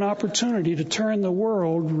 You're going to have an opportunity to turn the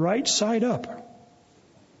world right side up,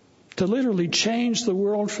 to literally change the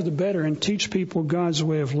world for the better and teach people God's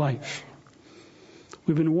way of life.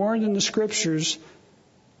 We've been warned in the Scriptures,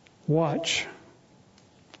 watch.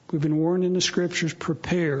 We've been warned in the Scriptures,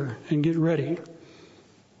 prepare and get ready.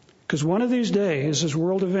 Because one of these days, as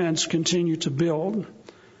world events continue to build,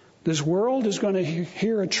 this world is going to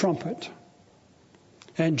hear a trumpet.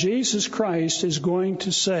 And Jesus Christ is going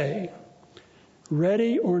to say,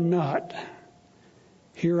 ready or not,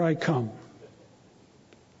 here I come.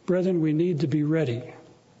 Brethren, we need to be ready.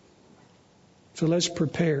 So let's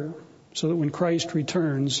prepare so that when Christ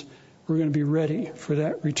returns, we're going to be ready for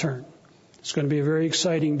that return. It's going to be a very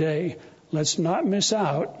exciting day. Let's not miss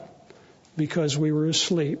out because we were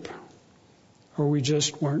asleep or we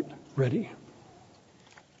just weren't ready.